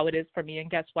just how it is for me. And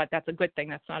guess what? That's a good thing.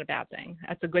 That's not a bad thing.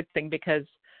 That's a good thing because,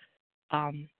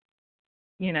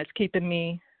 it's keeping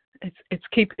me. It's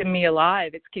keeping me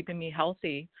alive. It's keeping me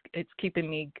healthy. It's keeping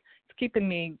me,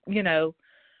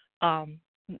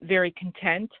 very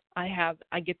content. I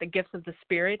get the gifts of the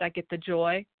Spirit. I get the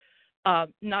joy,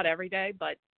 not every day,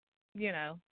 but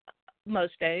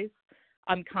most days.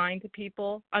 I'm kind to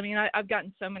people. I mean, I've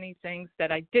gotten so many things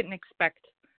that I didn't expect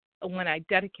when I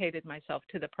dedicated myself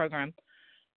to the program.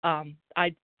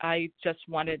 I just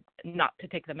wanted not to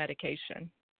take the medication.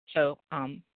 So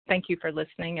thank you for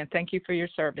listening, and thank you for your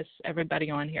service,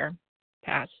 everybody on here.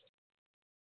 Pass.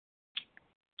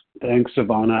 Thanks,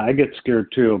 Ivana. I get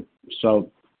scared too.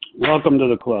 So welcome to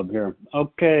the club here.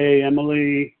 Okay,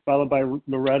 Emily, followed by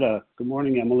Loretta. Good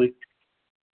morning, Emily.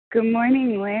 Good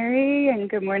morning, Larry, and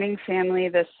good morning, family.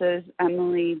 This is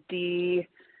Emily D.,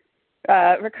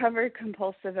 recovered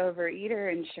compulsive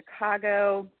overeater in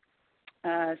Chicago.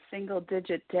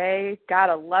 Single-digit day.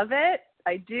 Gotta love it.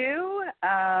 I do.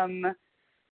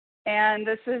 And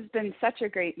this has been such a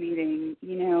great meeting.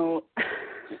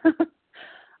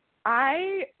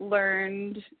 I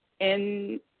learned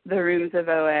in the rooms of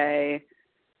OA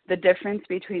the difference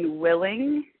between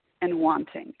willing and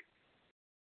wanting.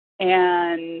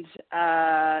 And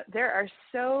there are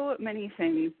so many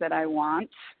things that I want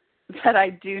that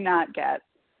I do not get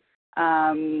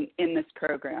in this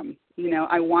program.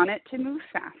 I want it to move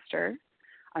faster.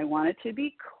 I want it to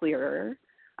be clearer.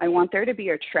 I want there to be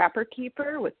a trapper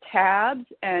keeper with tabs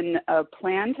and a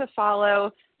plan to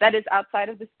follow that is outside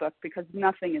of this book, because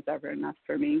nothing is ever enough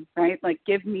for me, right? Like,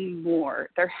 give me more.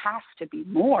 There has to be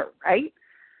more, right?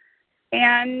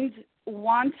 And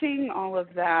wanting all of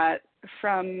that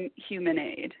from Human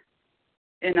Aid.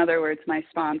 In other words, my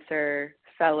sponsor,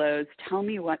 fellows, tell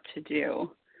me what to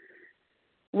do.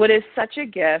 What is such a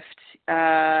gift,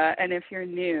 and if you're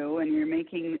new and you're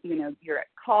making, you're at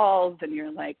calls and you're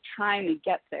like trying to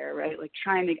get there, right? Like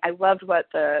I loved what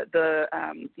the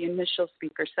initial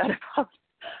speaker said about,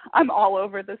 I'm all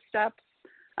over the steps.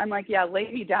 I'm like, yeah,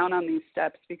 lay me down on these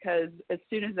steps, because as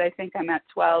soon as I think I'm at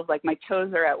 12, like my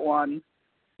toes are at 1,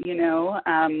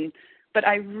 but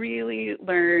I really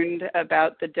learned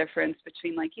about the difference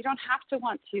between, like, you don't have to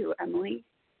want to, Emily.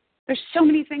 There's so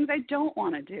many things I don't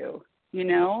want to do.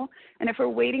 And if we're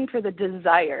waiting for the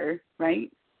desire,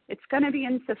 right, it's going to be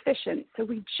insufficient. So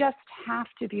we just have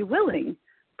to be willing,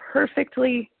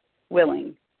 perfectly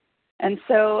willing. And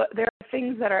so there are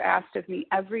things that are asked of me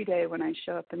every day when I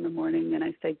show up in the morning and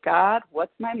I say, God,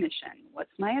 what's my mission?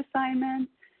 What's my assignment?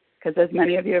 Because as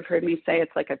many of you have heard me say,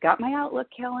 it's like, I've got my Outlook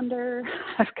calendar.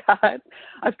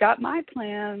 I've got my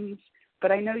plans,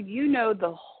 but I know you know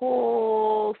the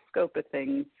whole scope of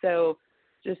things. So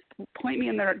just point me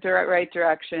in the right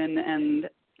direction. And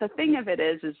the thing of it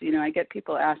is, I get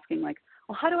people asking, like,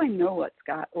 well, how do I know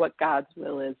what God's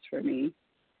will is for me?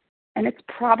 And it's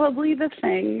probably the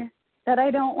thing that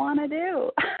I don't want to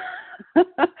do.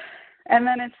 And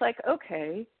then it's like,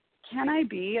 okay, can I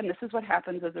be, and this is what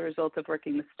happens as a result of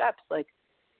working the steps, like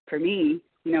for me,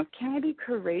 can I be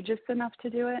courageous enough to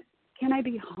do it? Can I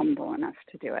be humble enough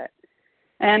to do it?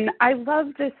 And I love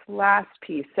this last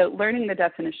piece. So learning the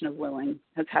definition of willing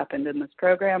has happened in this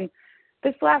program.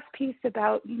 This last piece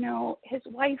about, his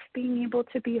wife being able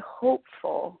to be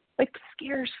hopeful, like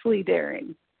scarcely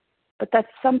daring, but that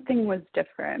something was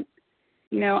different.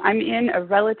 I'm in a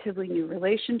relatively new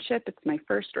relationship. It's my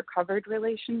first recovered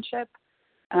relationship.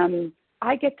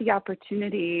 I get the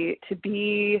opportunity to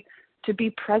be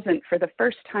present for the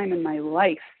first time in my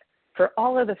life for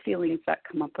all of the feelings that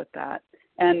come up with that.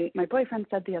 And my boyfriend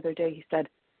said the other day, he said,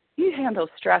 you handle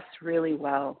stress really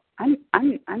well. I'm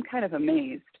kind of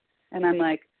amazed. And I'm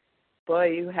like,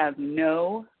 boy, you have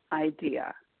no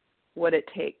idea what it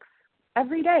takes.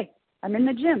 Every day I'm in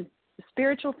the gym, the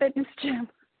spiritual fitness gym,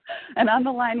 and on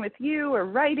the line with you or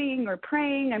writing or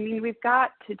praying. I mean, we've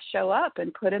got to show up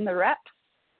and put in the reps.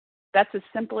 That's as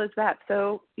simple as that.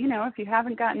 So, if you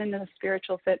haven't gotten into the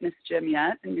spiritual fitness gym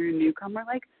yet and you're a newcomer,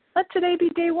 like, let today be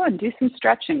day 1. Do some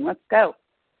stretching. Let's go.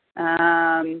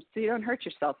 So you don't hurt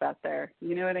yourself out there.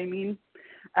 You know what I mean?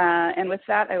 And with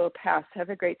that, I will pass. Have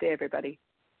a great day, everybody.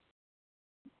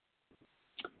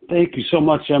 Thank you so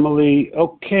much, Emily.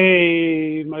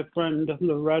 Okay, my friend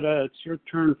Loretta, it's your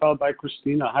turn, followed by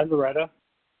Christina. Hi, Loretta.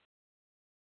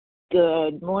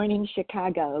 Good morning,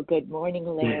 Chicago. Good morning,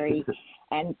 Larry.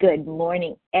 And good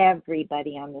morning,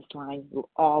 everybody on this line who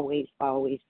always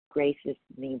graces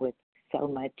me with so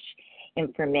much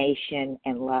information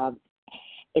and love.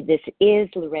 This is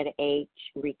Loretta H.,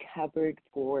 recovered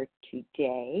for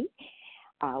today.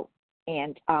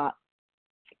 And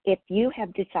if you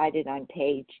have decided on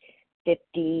page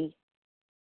 50,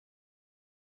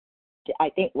 I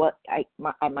think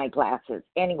my glasses.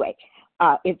 Anyway,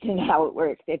 it's in how it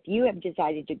works. If you have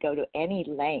decided to go to any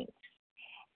length,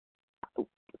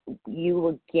 you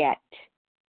will get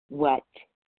what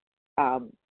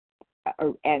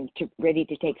and ready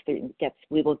to take certain steps,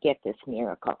 we will get this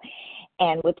miracle.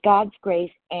 And with God's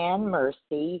grace and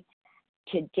mercy,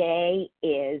 today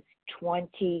is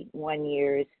 21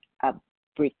 years of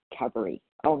recovery.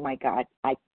 Oh my God,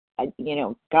 I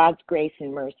God's grace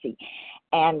and mercy,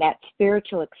 and that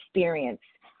spiritual experience.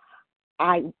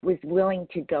 I was willing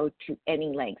to go to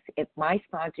any lengths. If my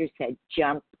sponsor said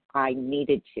jump, I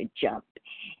needed to jump.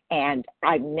 And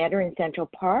I met her in Central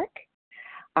Park.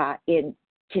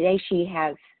 Today she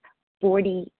has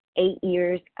 48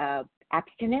 years of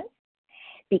abstinence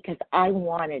because I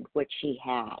wanted what she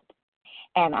had.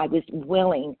 And I was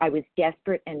willing, I was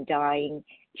desperate and dying,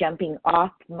 jumping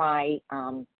off my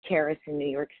terrace in New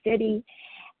York City.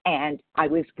 And I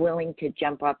was willing to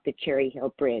jump off the Cherry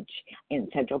Hill Bridge in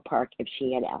Central Park if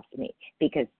she had asked me,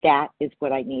 because that is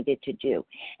what I needed to do.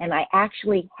 And I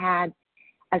actually had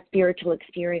a spiritual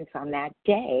experience on that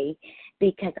day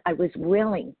because I was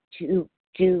willing to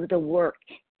do the work.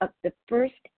 The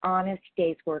first honest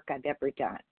day's work I've ever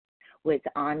done was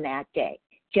on that day,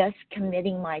 just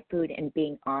committing my food and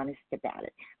being honest about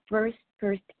it.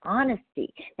 First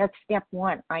honesty. That's step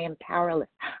one. I am powerless.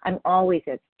 I'm always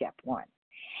at step one.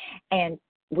 And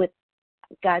with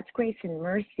God's grace and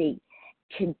mercy,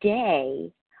 today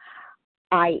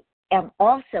I am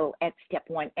also at step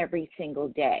one every single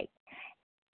day.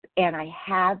 And I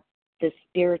have the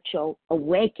spiritual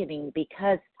awakening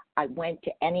because I went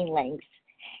to any lengths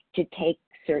to take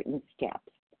certain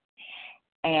steps.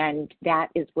 And that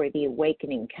is where the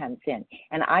awakening comes in.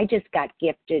 And I just got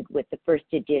gifted with the first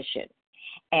edition.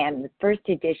 And the first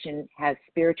edition has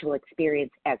spiritual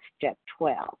experience at step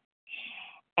 12.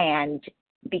 And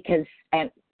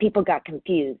people got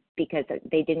confused because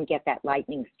they didn't get that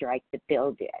lightning strike that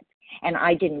Bill did. And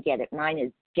I didn't get it. Mine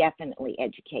is definitely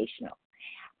educational.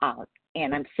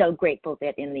 And I'm so grateful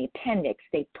that in the appendix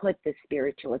they put the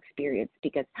spiritual experience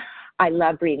because I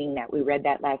love reading that. We read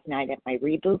that last night at my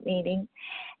reboot meeting.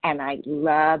 And I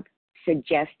love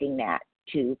suggesting that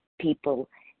to people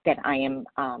that I am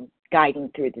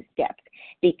guiding through the steps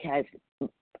because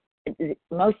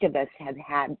most of us have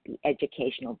had the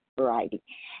educational variety,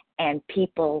 and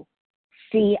people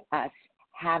see us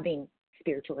having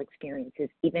spiritual experiences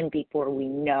even before we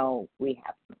know we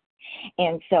have them.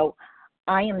 And so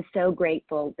I am so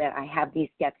grateful that I have these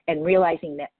steps and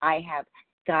realizing that I have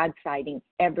God sighting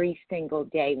every single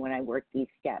day when I work these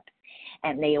steps,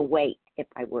 and they await if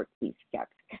I work these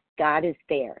steps. God is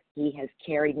there. He has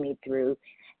carried me through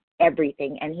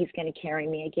everything, and he's going to carry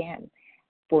me again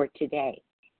for today.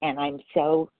 And I'm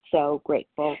so, so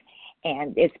grateful.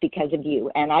 And it's because of you.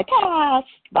 And I pass.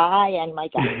 Bye, and my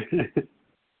God.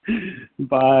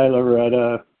 Bye,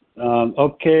 Loretta.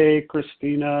 Okay,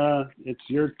 Christina, it's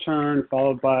your turn,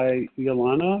 followed by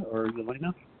Yelena.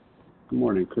 Good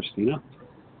morning, Christina.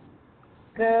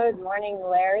 Good morning,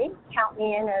 Larry. Count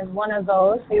me in as one of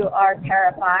those who are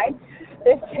terrified.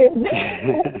 This is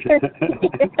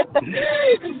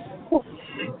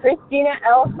Christina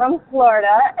L. from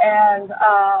Florida, and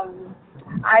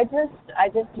I just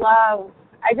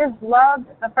loved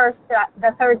the third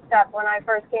step when I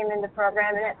first came into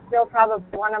program, and it's still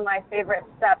probably one of my favorite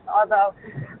steps, although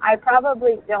I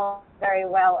probably don't very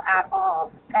well at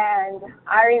all. And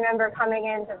I remember coming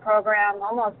into program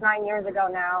almost 9 years ago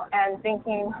now and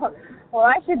thinking, well,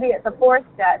 I should be at the fourth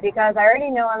step because I already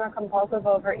know I'm a compulsive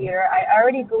overeater. I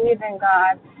already believe in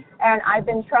God, and I've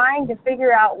been trying to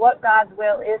figure out what God's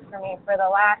will is for me for the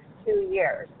last 2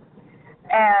 years.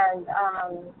 And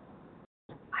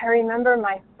I remember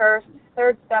my first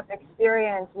third step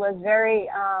experience was very,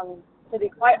 to be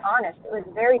quite honest, it was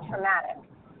very traumatic.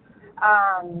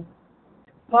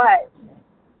 But,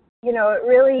 you know, it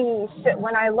really,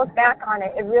 when I look back on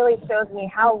it, it really shows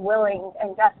me how willing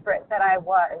and desperate that I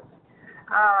was,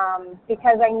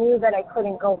 because I knew that I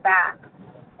couldn't go back.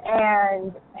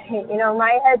 And, you know,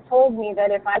 my head told me that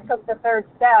if I took the third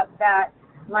step, that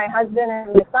my husband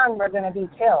and my son were going to be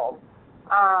killed.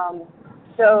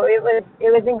 So it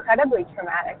was incredibly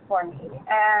traumatic for me.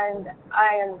 And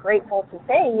I am grateful to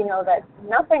say, you know, that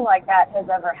nothing like that has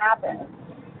ever happened.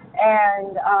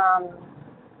 And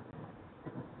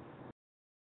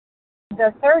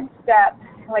the third step,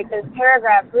 like this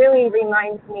paragraph, really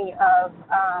reminds me of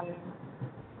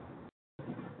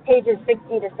pages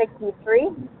 60 to 63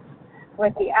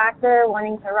 with the actor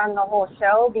wanting to run the whole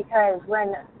show, because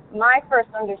when my first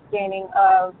understanding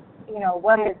of, you know,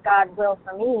 what is God's will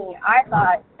for me, I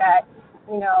thought that,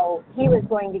 you know, he was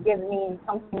going to give me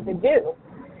something to do.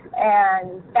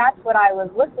 And that's what I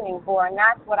was listening for, and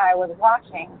that's what I was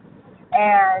watching.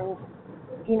 And,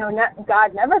 you know,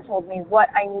 God never told me what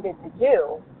I needed to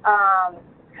do,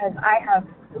 because I have,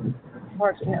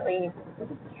 fortunately,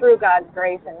 through God's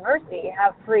grace and mercy,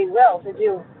 have free will to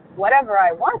do whatever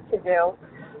I want to do,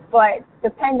 but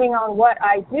depending on what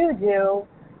I do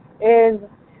is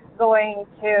going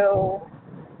to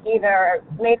either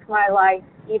make my life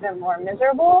even more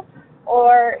miserable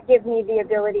or give me the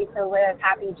ability to live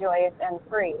happy, joyous, and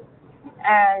free.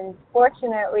 And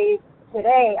fortunately,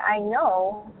 today I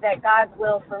know that God's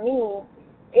will for me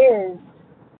is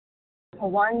to,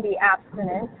 one, be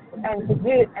abstinent, and to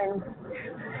do, and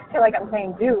I feel like I'm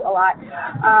saying do a lot,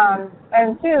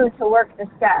 and two, to work the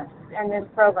steps in this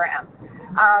program.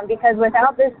 Because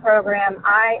without this program,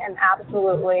 I am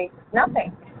absolutely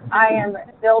nothing. I am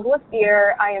filled with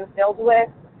fear. I am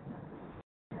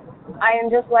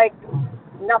just like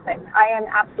nothing. I am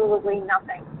absolutely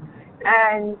nothing.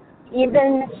 And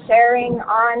even sharing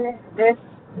on this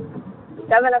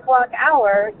 7 o'clock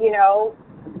hour,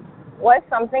 was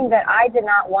something that I did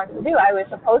not want to do. I was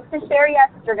supposed to share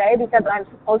yesterday because I'm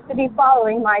supposed to be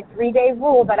following my 3-day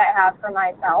rule that I have for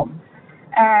myself,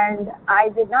 and I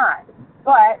did not.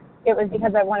 But it was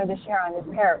because I wanted to share on this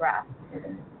paragraph.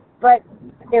 But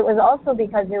it was also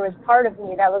because there was part of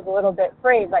me that was a little bit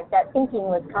afraid, like that thinking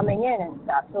was coming in and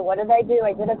stuff. So what did I do?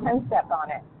 I did a 10-step on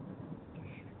it.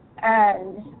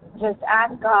 And just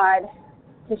asked God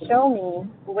to show me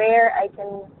where I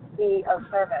can be of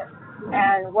service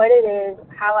and what it is,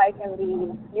 how I can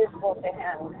be useful to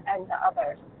Him and to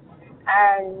others.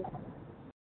 And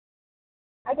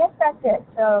I guess that's it.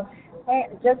 So hey,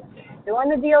 just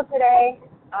doing the deal today.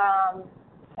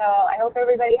 So I hope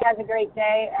everybody has a great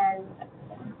day. And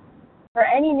for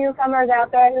any newcomers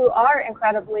out there who are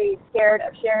incredibly scared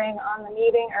of sharing on the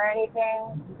meeting or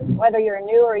anything, whether you're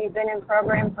new or you've been in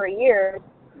program for years,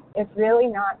 it's really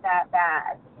not that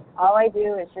bad. All I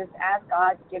do is just ask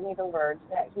God to give me the words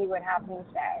that He would have me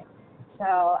say. So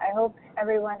I hope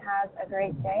everyone has a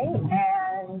great day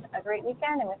and a great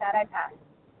weekend. And with that, I pass.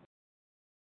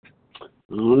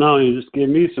 Oh, no, you just gave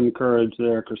me some courage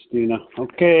there, Christina.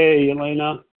 Okay,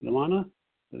 Yelena,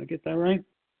 did I get that right?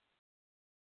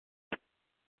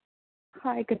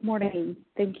 Hi, good morning.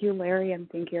 Thank you, Larry, and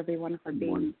thank you, everyone, for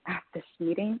being at this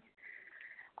meeting.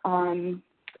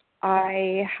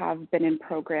 I have been in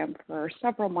program for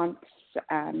several months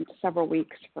and several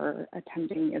weeks for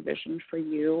attending A Vision for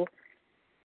You.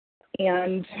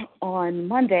 And on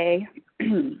Monday,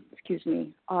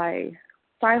 I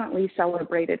silently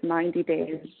celebrated 90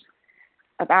 days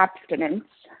of abstinence.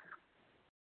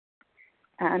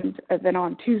 And then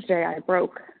on Tuesday, I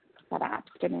broke that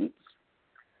abstinence.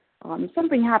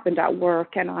 Something happened at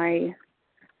work, and I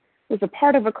was a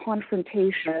part of a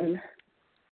confrontation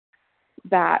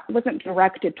that wasn't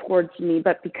directed towards me,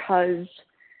 but because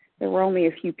there were only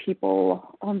a few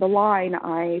people on the line,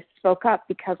 I spoke up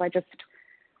because I just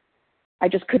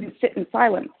couldn't sit in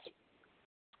silence.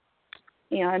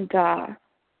 And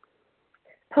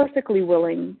perfectly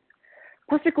willing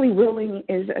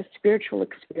is a spiritual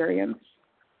experience.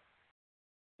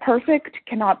 Perfect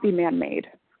cannot be man-made.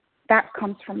 That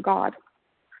comes from God.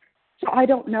 So I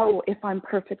don't know if I'm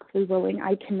perfectly willing.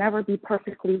 I can never be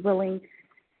perfectly willing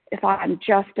if I'm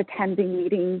just attending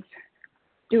meetings,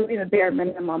 doing the bare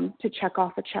minimum to check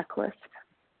off a checklist.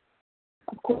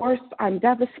 Of course, I'm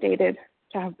devastated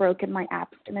to have broken my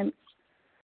abstinence,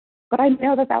 but I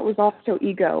know that that was also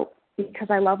ego because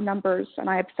I love numbers and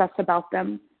I obsess about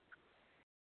them.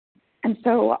 And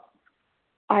so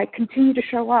I continue to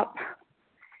show up.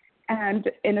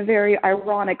 And in a very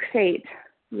ironic fate,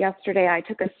 yesterday I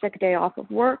took a sick day off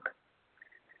of work.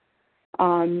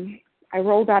 I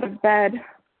rolled out of bed.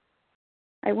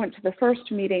 I went to the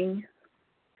first meeting.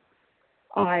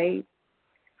 I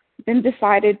then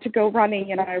decided to go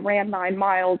running, and I ran 9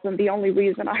 miles, and the only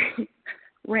reason I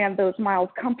ran those miles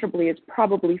comfortably is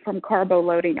probably from carbo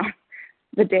loading on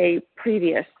the day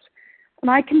previous. And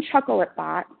I can chuckle at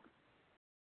that,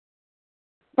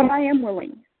 but I am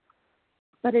willing.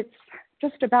 But it's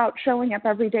just about showing up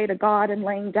every day to God and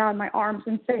laying down my arms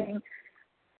and saying,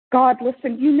 God,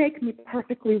 listen, you make me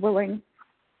perfectly willing.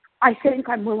 I think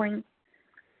I'm willing,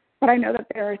 but I know that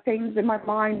there are things in my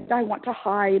mind I want to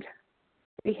hide,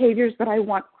 behaviors that I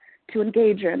want to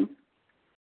engage in.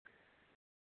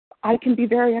 I can be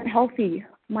very unhealthy.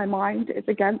 My mind is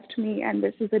against me, and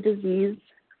this is a disease.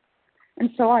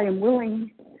 And so I am willing,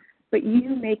 but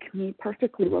you make me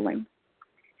perfectly willing.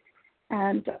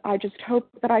 And I just hope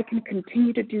that I can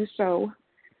continue to do so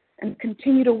and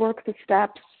continue to work the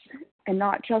steps and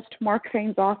not just mark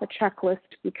things off a checklist,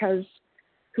 because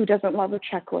who doesn't love a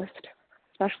checklist,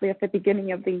 especially at the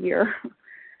beginning of the year?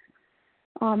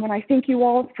 And I thank you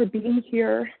all for being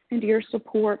here and your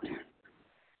support.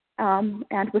 And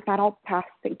with that, I'll pass.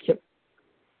 Thank you.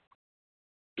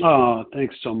 Oh,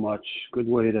 thanks so much. Good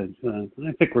way to, I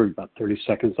think we're about 30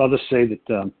 seconds. I'll just say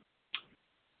that,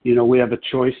 we have a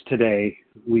choice today.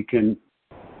 We can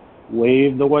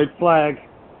wave the white flag,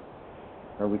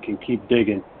 or we can keep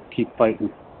digging, keep fighting.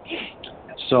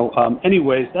 So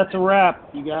anyways, that's a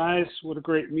wrap, you guys. What a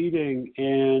great meeting.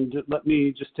 And let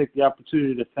me just take the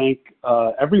opportunity to thank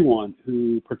everyone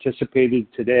who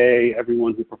participated today,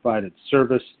 everyone who provided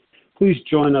service. Please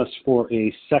join us for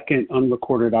a second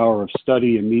unrecorded hour of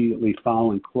study immediately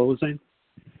following closing.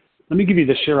 Let me give you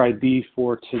the share ID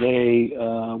for today,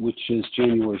 which is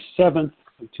January 7th,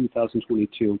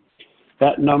 2022.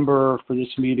 That number for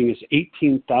this meeting is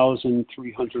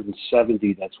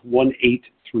 18,370. That's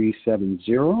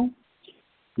 18370.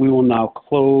 We will now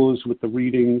close with the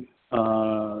reading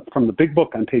from the Big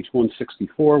Book on page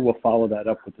 164. We'll follow that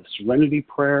up with the Serenity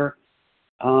Prayer.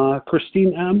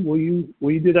 Christine M., will you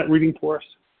do that reading for us?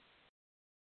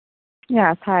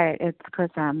 Yes. Hi, it's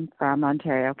Chris M. from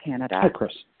Ontario, Canada. Hi,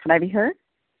 Chris. Can I be heard?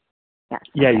 Yes.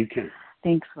 Yeah, okay. you can.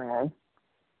 Thanks, Larry.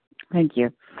 Thank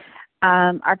you.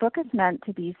 Our book is meant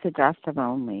to be suggestive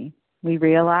only. We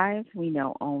realize we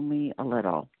know only a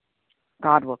little.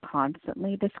 God will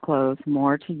constantly disclose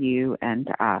more to you and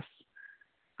to us.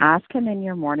 Ask Him in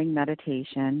your morning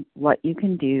meditation what you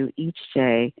can do each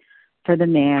day for the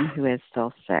man who is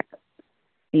still sick.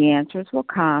 The answers will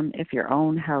come if your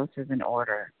own house is in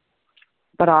order.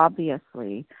 But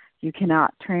obviously, you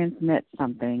cannot transmit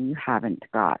something you haven't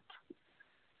got.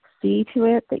 See to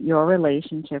it that your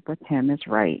relationship with Him is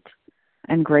right,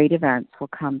 and great events will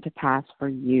come to pass for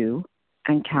you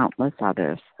and countless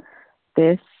others.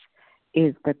 This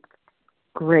is the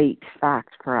great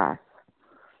fact for us.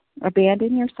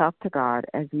 Abandon yourself to God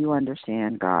as you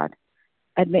understand God.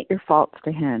 Admit your faults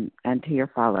to Him and to your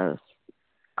fellows.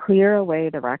 Clear away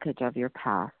the wreckage of your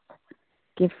past.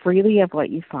 Give freely of what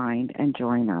you find and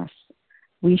join us.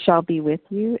 We shall be with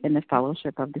you in the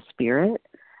fellowship of the Spirit,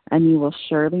 and you will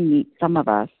surely meet some of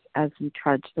us as you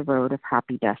trudge the road of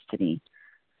happy destiny.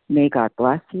 May God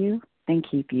bless you and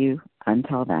keep you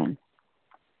until then.